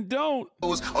 Keenan, don't.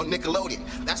 On Nickelodeon.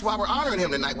 That's why we're honoring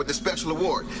him tonight with this special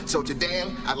award. So to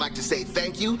Dan, I'd like to say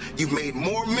thank you. You've made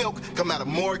more milk come out of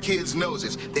more kids'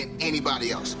 noses than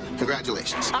anybody else.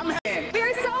 Congratulations. We're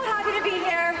so happy to be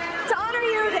here to honor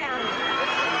you, Dan.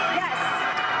 Yes,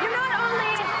 you not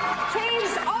only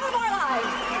changed all of our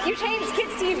lives, you changed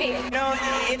kids' TV. You know,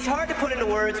 it's hard to put into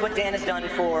words what Dan has done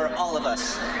for all of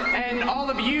us. And all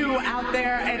of you out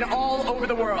there and all over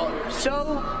the world.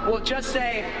 So we'll just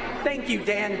say, thank you,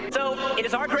 Dan. So it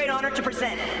is our great honor to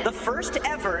present the first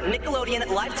ever Nickelodeon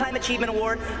Lifetime Achievement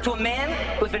Award to a man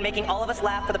who has been making all of us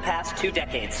laugh for the past 2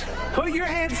 decades. Put your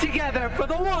hands together for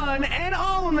the one and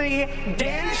only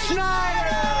Dan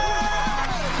Schneider!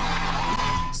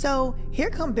 So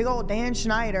here come big old Dan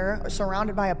Schneider,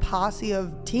 surrounded by a posse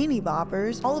of teeny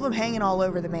boppers, all of them hanging all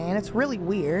over the man. It's really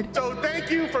weird. So thank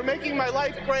you for making my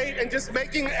life great and just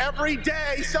making every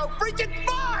day so freaking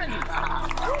fun!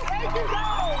 Thank you,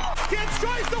 guys! Kids'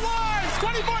 Choice Awards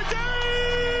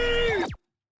 2014!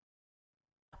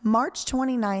 March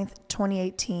 29th,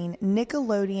 2018,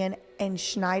 Nickelodeon and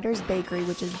Schneider's Bakery,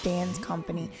 which is Dan's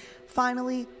company,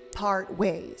 finally part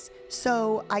ways.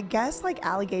 So I guess like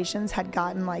allegations had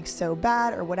gotten like so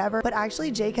bad or whatever, but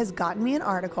actually Jake has gotten me an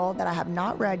article that I have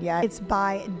not read yet. It's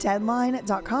by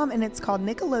deadline.com and it's called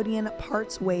Nickelodeon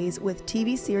Parts Ways with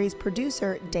TV series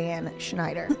producer Dan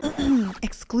Schneider.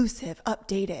 Exclusive,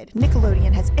 updated.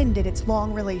 Nickelodeon has ended its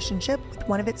long relationship with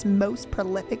one of its most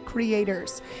prolific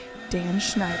creators. Dan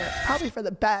Schneider. Probably for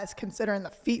the best, considering the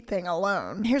feet thing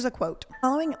alone. Here's a quote.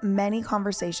 Following many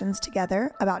conversations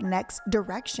together about next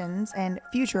directions and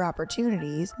future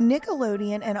opportunities,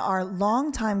 Nickelodeon and our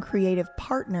longtime creative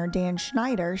partner Dan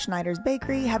Schneider, Schneider's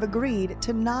Bakery, have agreed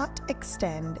to not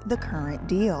extend the current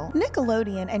deal.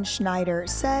 Nickelodeon and Schneider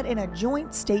said in a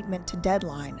joint statement to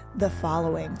Deadline the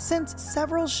following: since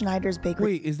several Schneider's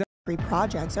Bakery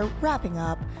projects are wrapping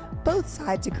up, both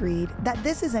sides agreed that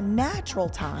this is a natural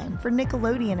time for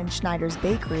Nickelodeon and Schneider's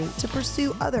Bakery to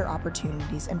pursue other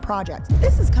opportunities and projects.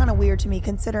 This is kind of weird to me,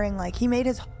 considering like he made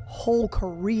his whole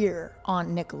career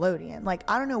on Nickelodeon. Like,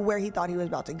 I don't know where he thought he was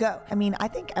about to go. I mean, I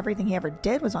think everything he ever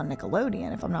did was on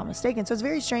Nickelodeon, if I'm not mistaken. So it's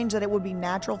very strange that it would be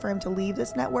natural for him to leave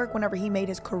this network whenever he made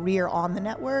his career on the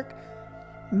network.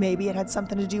 Maybe it had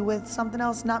something to do with something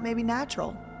else, not maybe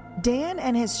natural. Dan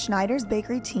and his Schneider's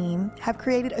Bakery team have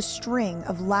created a string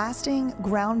of lasting,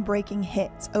 groundbreaking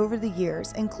hits over the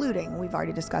years, including, we've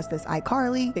already discussed this,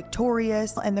 iCarly,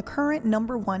 Victorious, and the current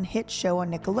 #1 hit show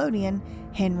on Nickelodeon,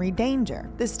 Henry Danger.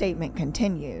 The statement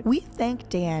continued. We thank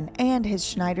Dan and his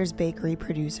Schneider's Bakery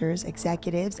producers,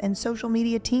 executives, and social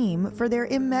media team for their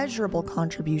immeasurable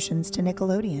contributions to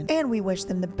Nickelodeon, and we wish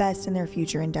them the best in their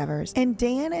future endeavors. And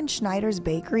Dan and Schneider's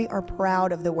Bakery are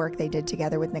proud of the work they did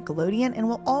together with Nickelodeon and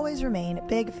will always remain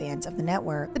big fans of the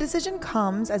network. The decision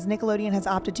comes as Nickelodeon has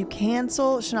opted to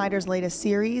cancel Schneider's latest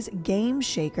series, Game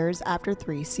Shakers, after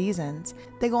 3 seasons.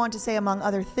 They go on to say, among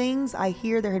other things, I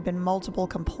hear there had been multiple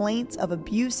complaints of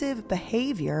abusive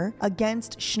behavior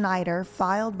against Schneider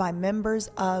filed by members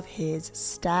of his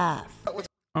staff.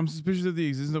 I'm suspicious that the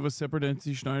existence of a separate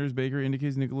entity, Schneider's Bakery,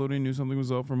 indicates Nickelodeon knew something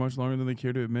was up for much longer than they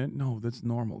care to admit. No, that's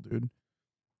normal, dude.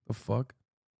 The fuck?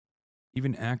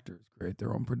 Even actors create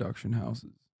their own production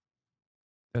houses.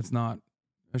 That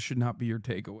should not be your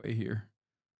takeaway here.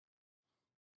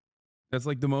 That's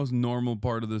like the most normal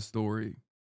part of the story.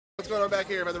 What's going on back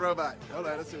here by the robot? Hold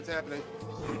on, let's see what's happening.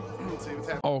 Let's see what's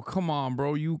happening. Oh, come on,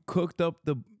 bro. You cooked up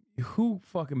the... Who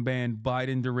fucking banned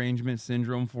Biden Derangement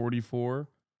Syndrome 44?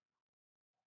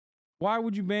 Why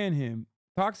would you ban him?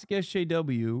 Toxic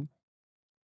SJW.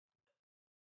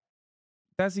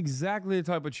 That's exactly the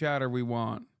type of chatter we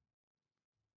want.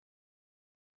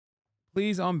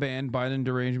 Please unban Biden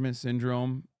Derangement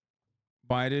Syndrome.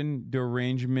 Biden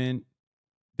Derangement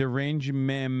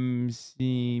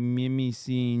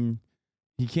scene.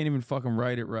 He can't even fucking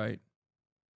write it right.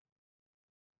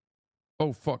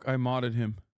 Oh, fuck. I modded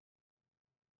him.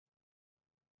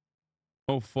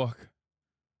 Oh, fuck.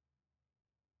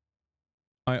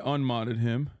 I unmodded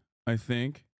him, I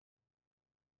think.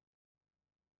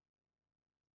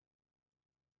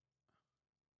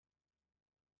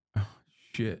 Oh,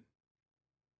 shit.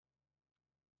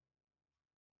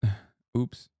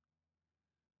 Oops.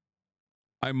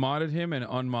 I modded him and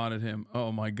unmodded him.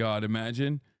 Oh my god,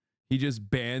 imagine. He just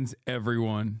bans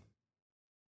everyone.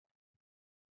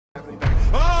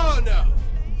 Oh no!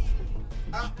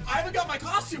 I haven't got my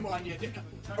costume on yet.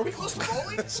 Are we close to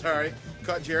rolling? Sorry,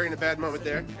 caught Jerry in a bad moment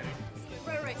there.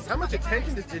 How much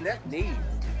attention does Jeanette need?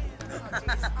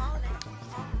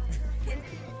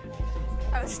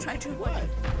 I was trying to avoid.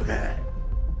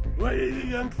 What did the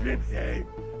young Smith say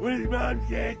when his mom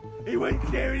said he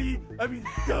wants charity of his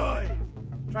toy?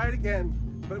 Try it again,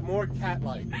 but more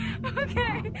cat-like.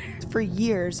 Okay. For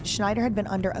years, Schneider had been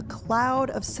under a cloud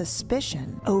of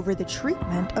suspicion over the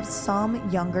treatment of some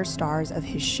younger stars of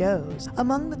his shows.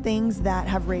 Among the things that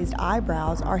have raised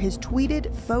eyebrows are his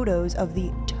tweeted photos of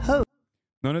the toes.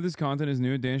 None of this content is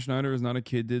new. Dan Schneider is not a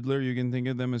kid diddler. You can think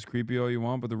of them as creepy all you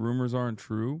want, but the rumors aren't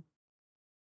true.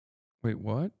 Wait,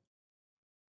 what?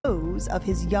 Of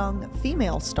his young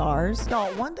female stars.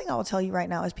 Y'all, one thing I will tell you right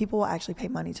now is people will actually pay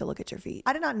money to look at your feet.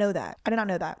 I did not know that. I did not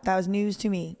know that. That was news to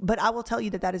me. But I will tell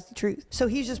you that that is the truth. So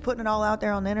he's just putting it all out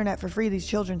there on the internet for free, these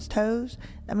children's toes.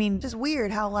 I mean, just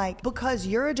weird how, like, because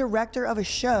you're a director of a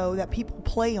show that people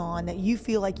play on, that you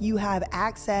feel like you have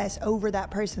access over that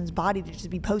person's body to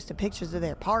just be posting pictures of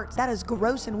their parts. That is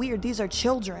gross and weird. These are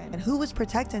children. And who was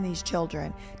protecting these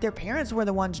children? Their parents were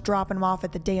the ones dropping them off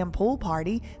at the damn pool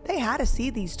party. They had to see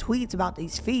these tweets about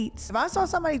these feet. If I saw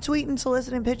somebody tweeting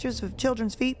soliciting pictures of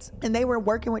children's feet and they were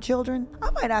working with children, I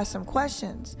might ask some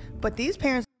questions. But these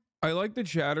parents... I like the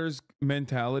chatter's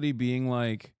mentality being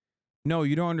like, no,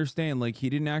 you don't understand. Like, he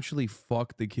didn't actually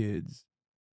fuck the kids.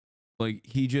 Like,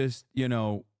 he just, you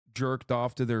know, jerked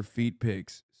off to their feet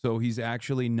pics. So he's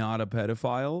actually not a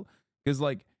pedophile. Because,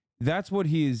 like, that's what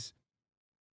he's...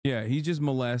 Yeah, he just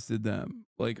molested them,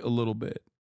 like, a little bit.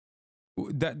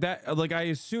 That like, I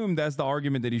assume that's the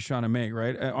argument that he's trying to make,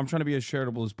 right? I'm trying to be as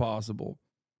charitable as possible.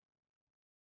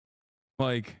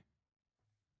 Like,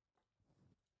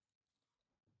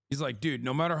 He's like, dude,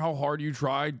 no matter how hard you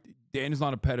try, Dan is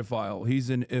not a pedophile.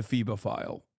 He's an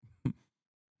ephebophile.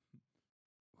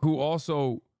 Who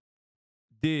also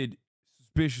did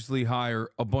suspiciously hire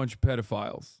a bunch of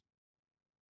pedophiles.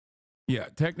 Yeah,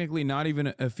 technically not even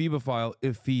a ephebophile,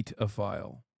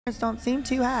 ephetophile. Don't seem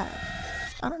to have.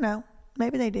 I don't know.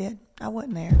 Maybe they did. I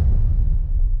wasn't there.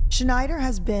 Schneider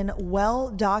has been well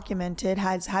documented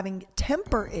as having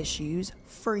temper issues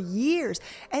for years.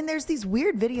 And there's these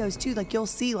weird videos too. Like you'll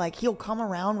see, like he'll come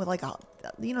around with like a,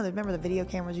 you know, remember the video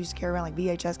cameras used to carry around, like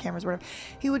VHS cameras, whatever.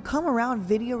 He would come around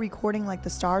video recording like the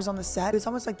stars on the set. It's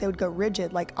almost like they would go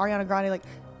rigid, like Ariana Grande, like,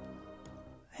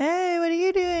 hey, what are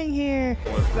you doing here?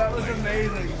 That was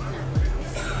amazing.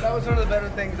 That was one of the better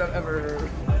things I've ever heard.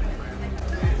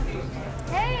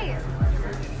 Hey!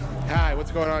 Hi,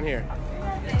 what's going on here?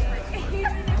 You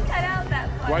didn't cut out that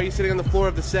part. Why are you sitting on the floor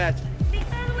of the set?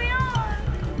 Because we are.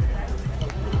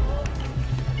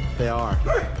 They are.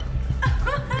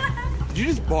 Did you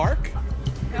just bark?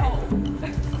 No.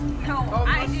 No,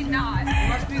 I did not.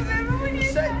 Must be the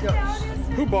set ghost.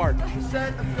 Who barked? The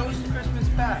set of Ghost Christmas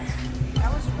Past.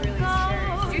 That was really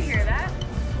scary. Did you hear that?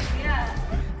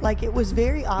 Yeah. Like it was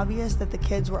very obvious that the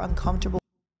kids were uncomfortable.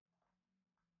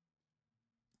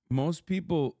 Most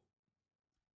people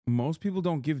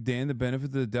don't give Dan the benefit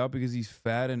of the doubt because he's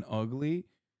fat and ugly.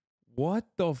 What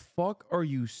the fuck are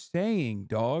you saying,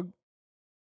 dog?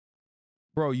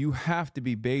 Bro, you have to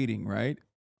be baiting, right?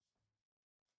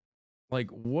 Like,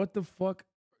 what the fuck?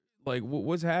 Like,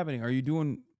 what's happening? Are you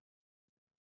doing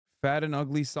fat and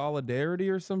ugly solidarity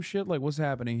or some shit? Like, what's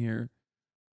happening here?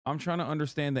 I'm trying to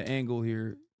understand the angle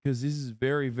here because this is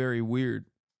very, very weird.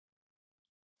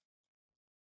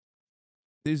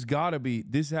 This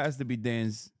has to be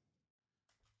Dan's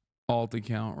alt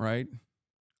account, right?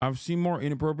 I've seen more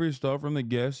inappropriate stuff from the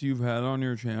guests you've had on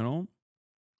your channel.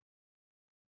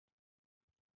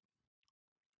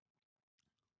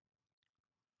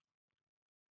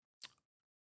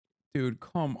 Dude,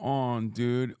 come on,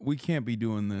 dude. We can't be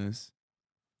doing this.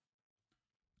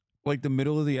 Like the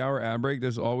middle of the hour ad break,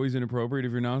 that's always inappropriate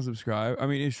if you're not subscribed. I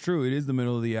mean, it's true. It is the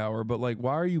middle of the hour. But like,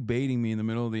 why are you baiting me in the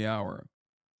middle of the hour?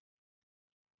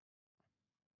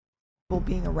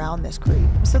 Being around this creep.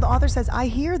 So the author says, I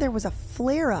hear there was a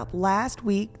flare-up last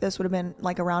week. This would have been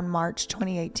like around March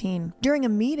 2018. During a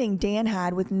meeting Dan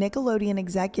had with Nickelodeon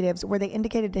executives where they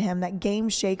indicated to him that Game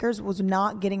Shakers was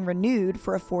not getting renewed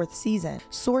for a 4th season.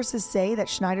 Sources say that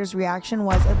Schneider's reaction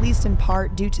was at least in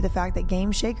part due to the fact that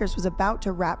Game Shakers was about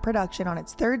to wrap production on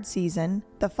its 3rd season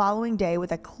the following day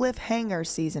with a cliffhanger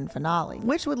season finale,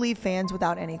 which would leave fans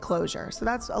without any closure. So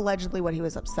that's allegedly what he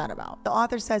was upset about. The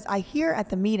author says, I hear at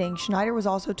the meeting, Schneider was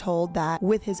also told that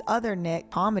with his other Nick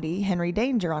comedy, Henry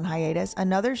Danger, on hiatus,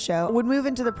 another show would move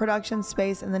into the production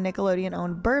space in the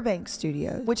Nickelodeon-owned Burbank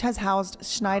studio, which has housed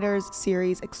Schneider's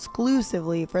series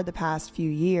exclusively for the past few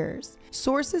years.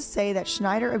 Sources say that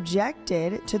Schneider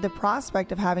objected to the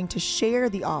prospect of having to share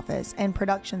the office and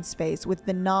production space with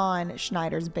the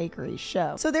non-Schneider's Bakery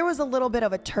show. So there was a little bit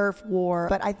of a turf war,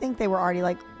 but I think they were already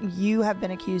like, you have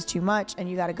been accused too much and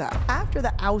you gotta go. After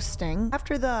the ousting,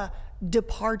 after the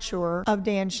departure of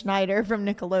Dan Schneider from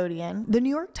Nickelodeon, the New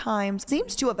York Times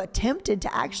seems to have attempted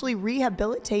to actually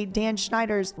rehabilitate Dan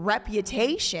Schneider's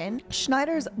reputation.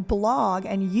 Schneider's blog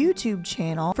and YouTube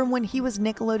channel from when he was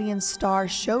Nickelodeon's star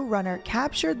showrunner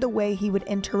captured the way he would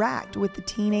interact with the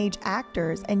teenage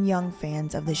actors and young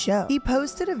fans of the show. He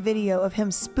posted a video of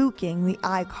him spooking the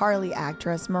iCarly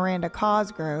actress Miranda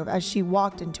Cosgrove as she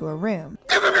walked into a room.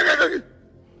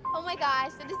 Oh my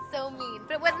gosh, that is so mean.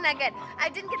 But it wasn't that good. I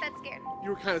didn't get that scared.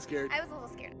 You were kind of scared. I was a little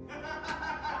scared.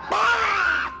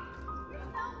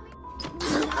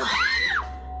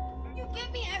 You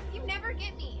get me. You never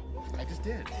get me. I just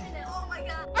did. Oh my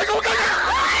god. Oh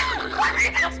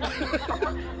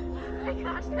my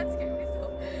gosh, that scared me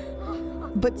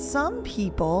so. But some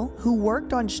people who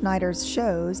worked on Schneider's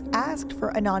shows asked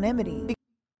for anonymity.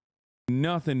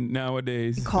 Nothing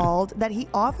nowadays. Called that he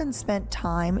often spent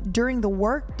time during the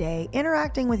workday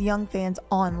interacting with young fans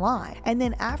online. And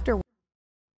then after.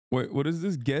 Wait, what is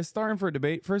this guest starring for a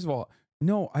debate? First of all,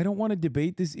 no, I don't want to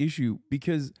debate this issue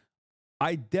because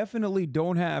I definitely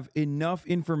don't have enough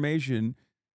information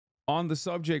on the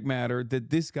subject matter that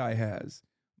this guy has.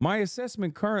 My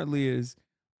assessment currently is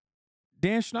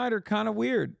Dan Schneider kind of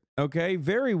weird, okay?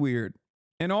 Very weird.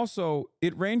 And also,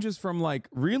 it ranges from like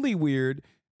really weird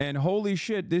and holy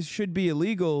shit, this should be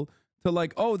illegal to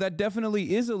like, oh, that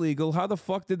definitely is illegal. How the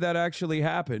fuck did that actually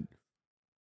happen?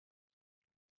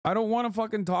 I don't want to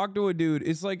fucking talk to a dude.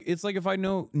 It's like if I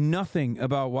know nothing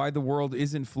about why the world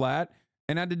isn't flat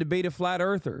and I had to debate a flat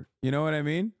earther. You know what I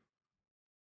mean?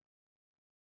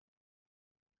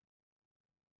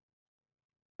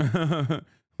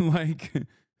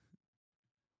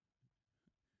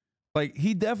 like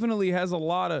he definitely has a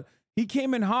lot of. He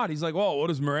came in hot. He's like, "Well, what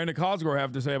does Miranda Cosgrove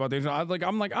have to say about this?" I'm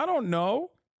like, I don't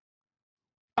know.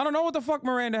 I don't know what the fuck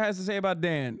Miranda has to say about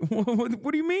Dan.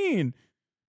 What do you mean?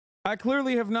 I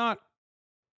clearly have not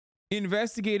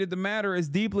investigated the matter as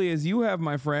deeply as you have,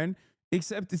 my friend.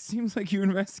 Except it seems like you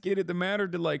investigated the matter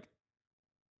to like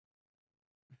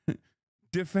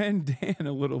defend Dan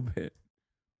a little bit.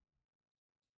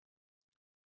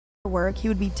 Work, he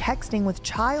would be texting with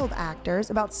child actors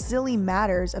about silly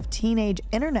matters of teenage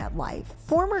internet life.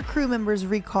 Former crew members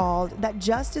recalled that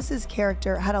Justice's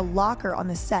character had a locker on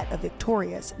the set of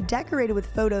Victorious, decorated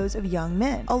with photos of young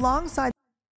men. Alongside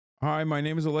Hi, my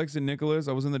name is Alexa Nicholas.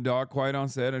 I was in the dock, quiet on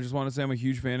set. I just want to say I'm a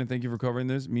huge fan and thank you for covering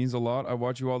this. It means a lot. I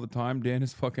watch you all the time. Dan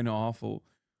is fucking awful.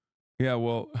 Yeah,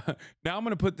 well, now I'm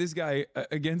going to put this guy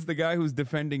against the guy who's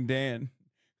defending Dan.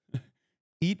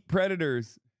 Eat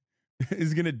Predators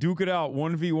is going to duke it out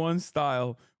 1v1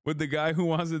 style with the guy who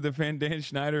wants to defend Dan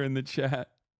Schneider in the chat.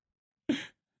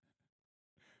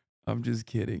 I'm just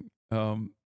kidding.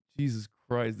 Jesus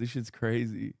Christ, this shit's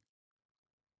crazy.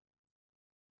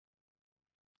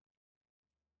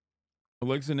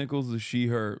 Alexa Nichols is she,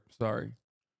 her. Sorry.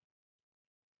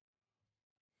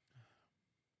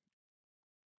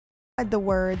 the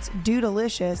words "do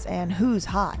delicious" and "who's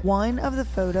hot." One of the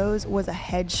photos was a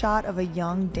headshot of a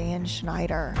young Dan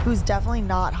Schneider, who's definitely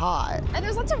not hot. And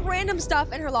there's lots of random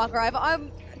stuff in her locker.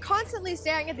 I'm constantly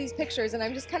staring at these pictures and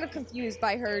I'm just kind of confused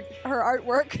by her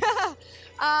artwork.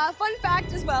 Fun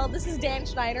fact as well, this is Dan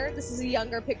Schneider. This is a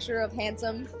younger picture of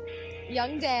handsome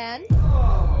young Dan.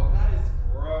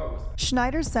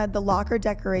 Schneider said the locker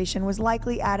decoration was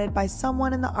likely added by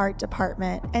someone in the art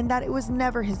department and that it was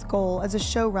never his goal as a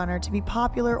showrunner to be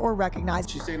popular or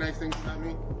recognized. She say nice things about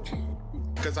me?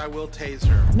 Because I will tase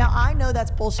her. Now, I know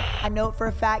that's bullshit. I know it for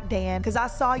a fact, Dan, because I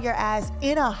saw your ass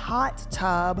in a hot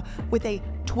tub with a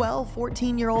 12,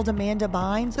 14-year-old Amanda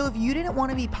Bynes. So if you didn't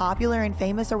want to be popular and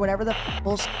famous or whatever the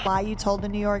bullshit lie you told the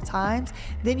New York Times,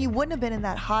 then you wouldn't have been in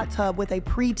that hot tub with a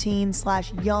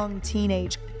preteen/young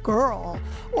teenage girl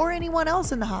or anyone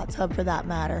else in the hot tub for that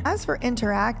matter. As for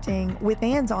interacting with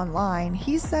fans online,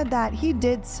 he said that he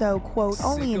did so, quote,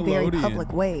 only in very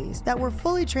public ways that were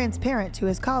fully transparent to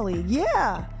his colleague.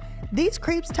 Yeah, these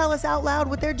creeps tell us out loud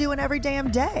what they're doing every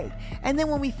damn day. And then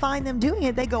when we find them doing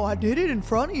it, they go, I did it in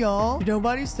front of y'all.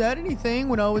 Nobody said anything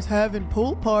when I was having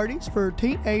pool parties for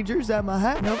teenagers at my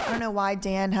house. Nope, I don't know why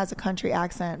Dan has a country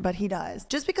accent, but he does.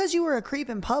 Just because you were a creep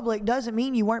in public doesn't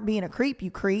mean you weren't being a creep,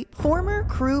 you creep. Former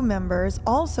crew members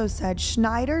also said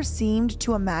Schneider seemed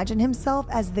to imagine himself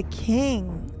as the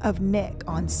king of Nick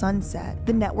on Sunset,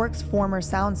 the network's former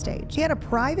soundstage. He had a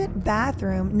private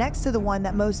bathroom next to the one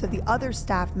that most of the other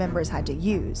staff members had to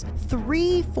use.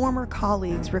 3 former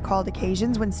colleagues recalled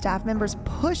occasions when staff members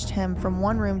pushed him from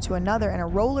one room to another in a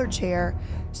roller chair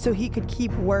so he could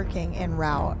keep working en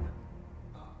route.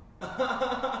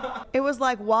 It was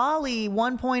like Wall-E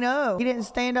 1.0. He didn't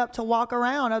stand up to walk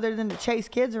around other than to chase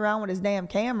kids around with his damn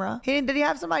camera. Did he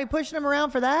have somebody pushing him around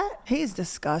for that? He's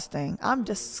disgusting. I'm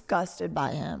disgusted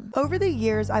by him. Over the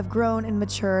years, I've grown and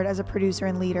matured as a producer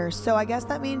and leader, so I guess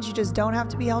that means you just don't have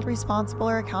to be held responsible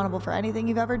or accountable for anything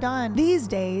you've ever done. These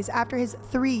days, after his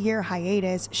 3-year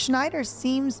hiatus, Schneider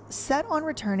seems set on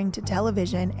returning to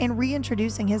television and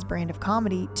reintroducing his brand of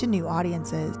comedy to new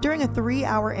audiences. During a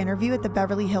 3-hour interview at the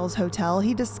Beverly Hills Hotel,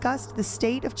 he discussed the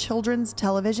state of children's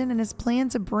television and his plan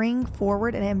to bring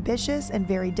forward an ambitious and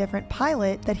very different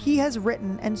pilot that he has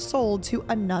written and sold to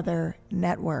another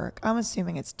network. I'm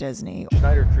assuming it's Disney.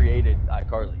 Schneider created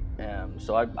iCarly,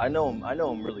 so I know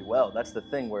him really well. That's the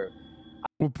thing where.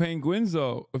 Well, Penguins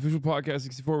though, official podcast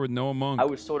 64 with Noah Monk. I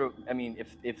was sort of, I mean,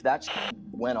 if that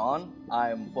went on,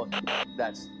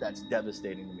 that's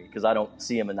devastating to me because I don't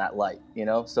see him in that light, you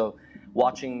know. So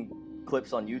watching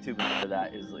clips on YouTube and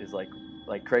that is like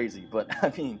crazy, but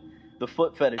I mean the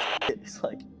foot fetish is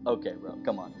like, okay bro,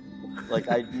 come on. Like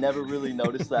I never really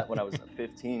noticed that when I was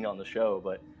 15 on the show,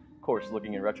 but of course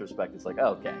looking in retrospect it's like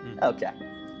okay,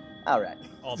 all right,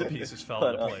 all the pieces fell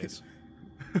into place.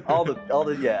 all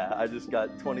the yeah, I just got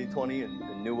 20/20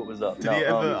 and knew what was up. Did he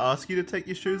ever ask you to take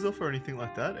your shoes off or anything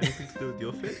like that? Anything to do with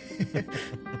your fit?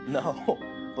 No,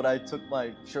 but I took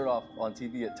my shirt off on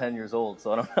TV at 10 years old,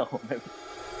 so I don't know. Maybe.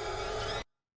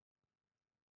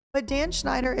 But Dan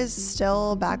Schneider is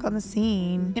still back on the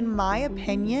scene. In my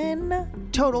opinion,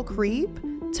 total creep.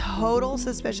 Total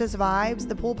suspicious vibes.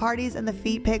 The pool parties and the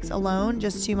feet pics alone,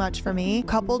 just too much for me.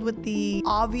 Coupled with the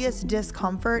obvious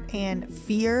discomfort and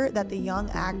fear that the young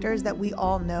actors that we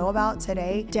all know about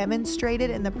today demonstrated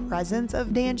in the presence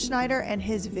of Dan Schneider and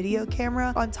his video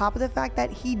camera, on top of the fact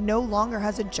that he no longer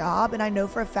has a job, and I know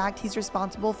for a fact he's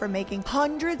responsible for making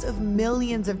hundreds of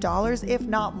millions of dollars, if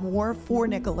not more, for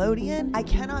Nickelodeon. I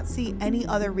cannot see any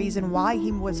other reason why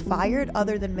he was fired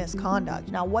other than misconduct.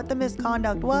 Now, what the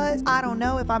misconduct was, I don't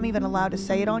know if I'm even allowed to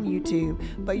say it on YouTube,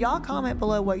 but y'all comment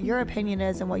below what your opinion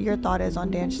is and what your thought is on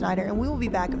Dan Schneider, and we will be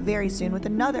back very soon with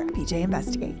another PJ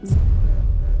Investigates.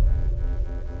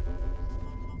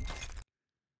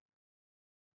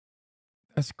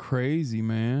 That's crazy,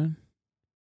 man.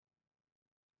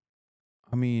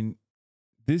 I mean,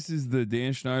 this is the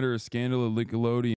Dan Schneider scandal of Nickelodeon.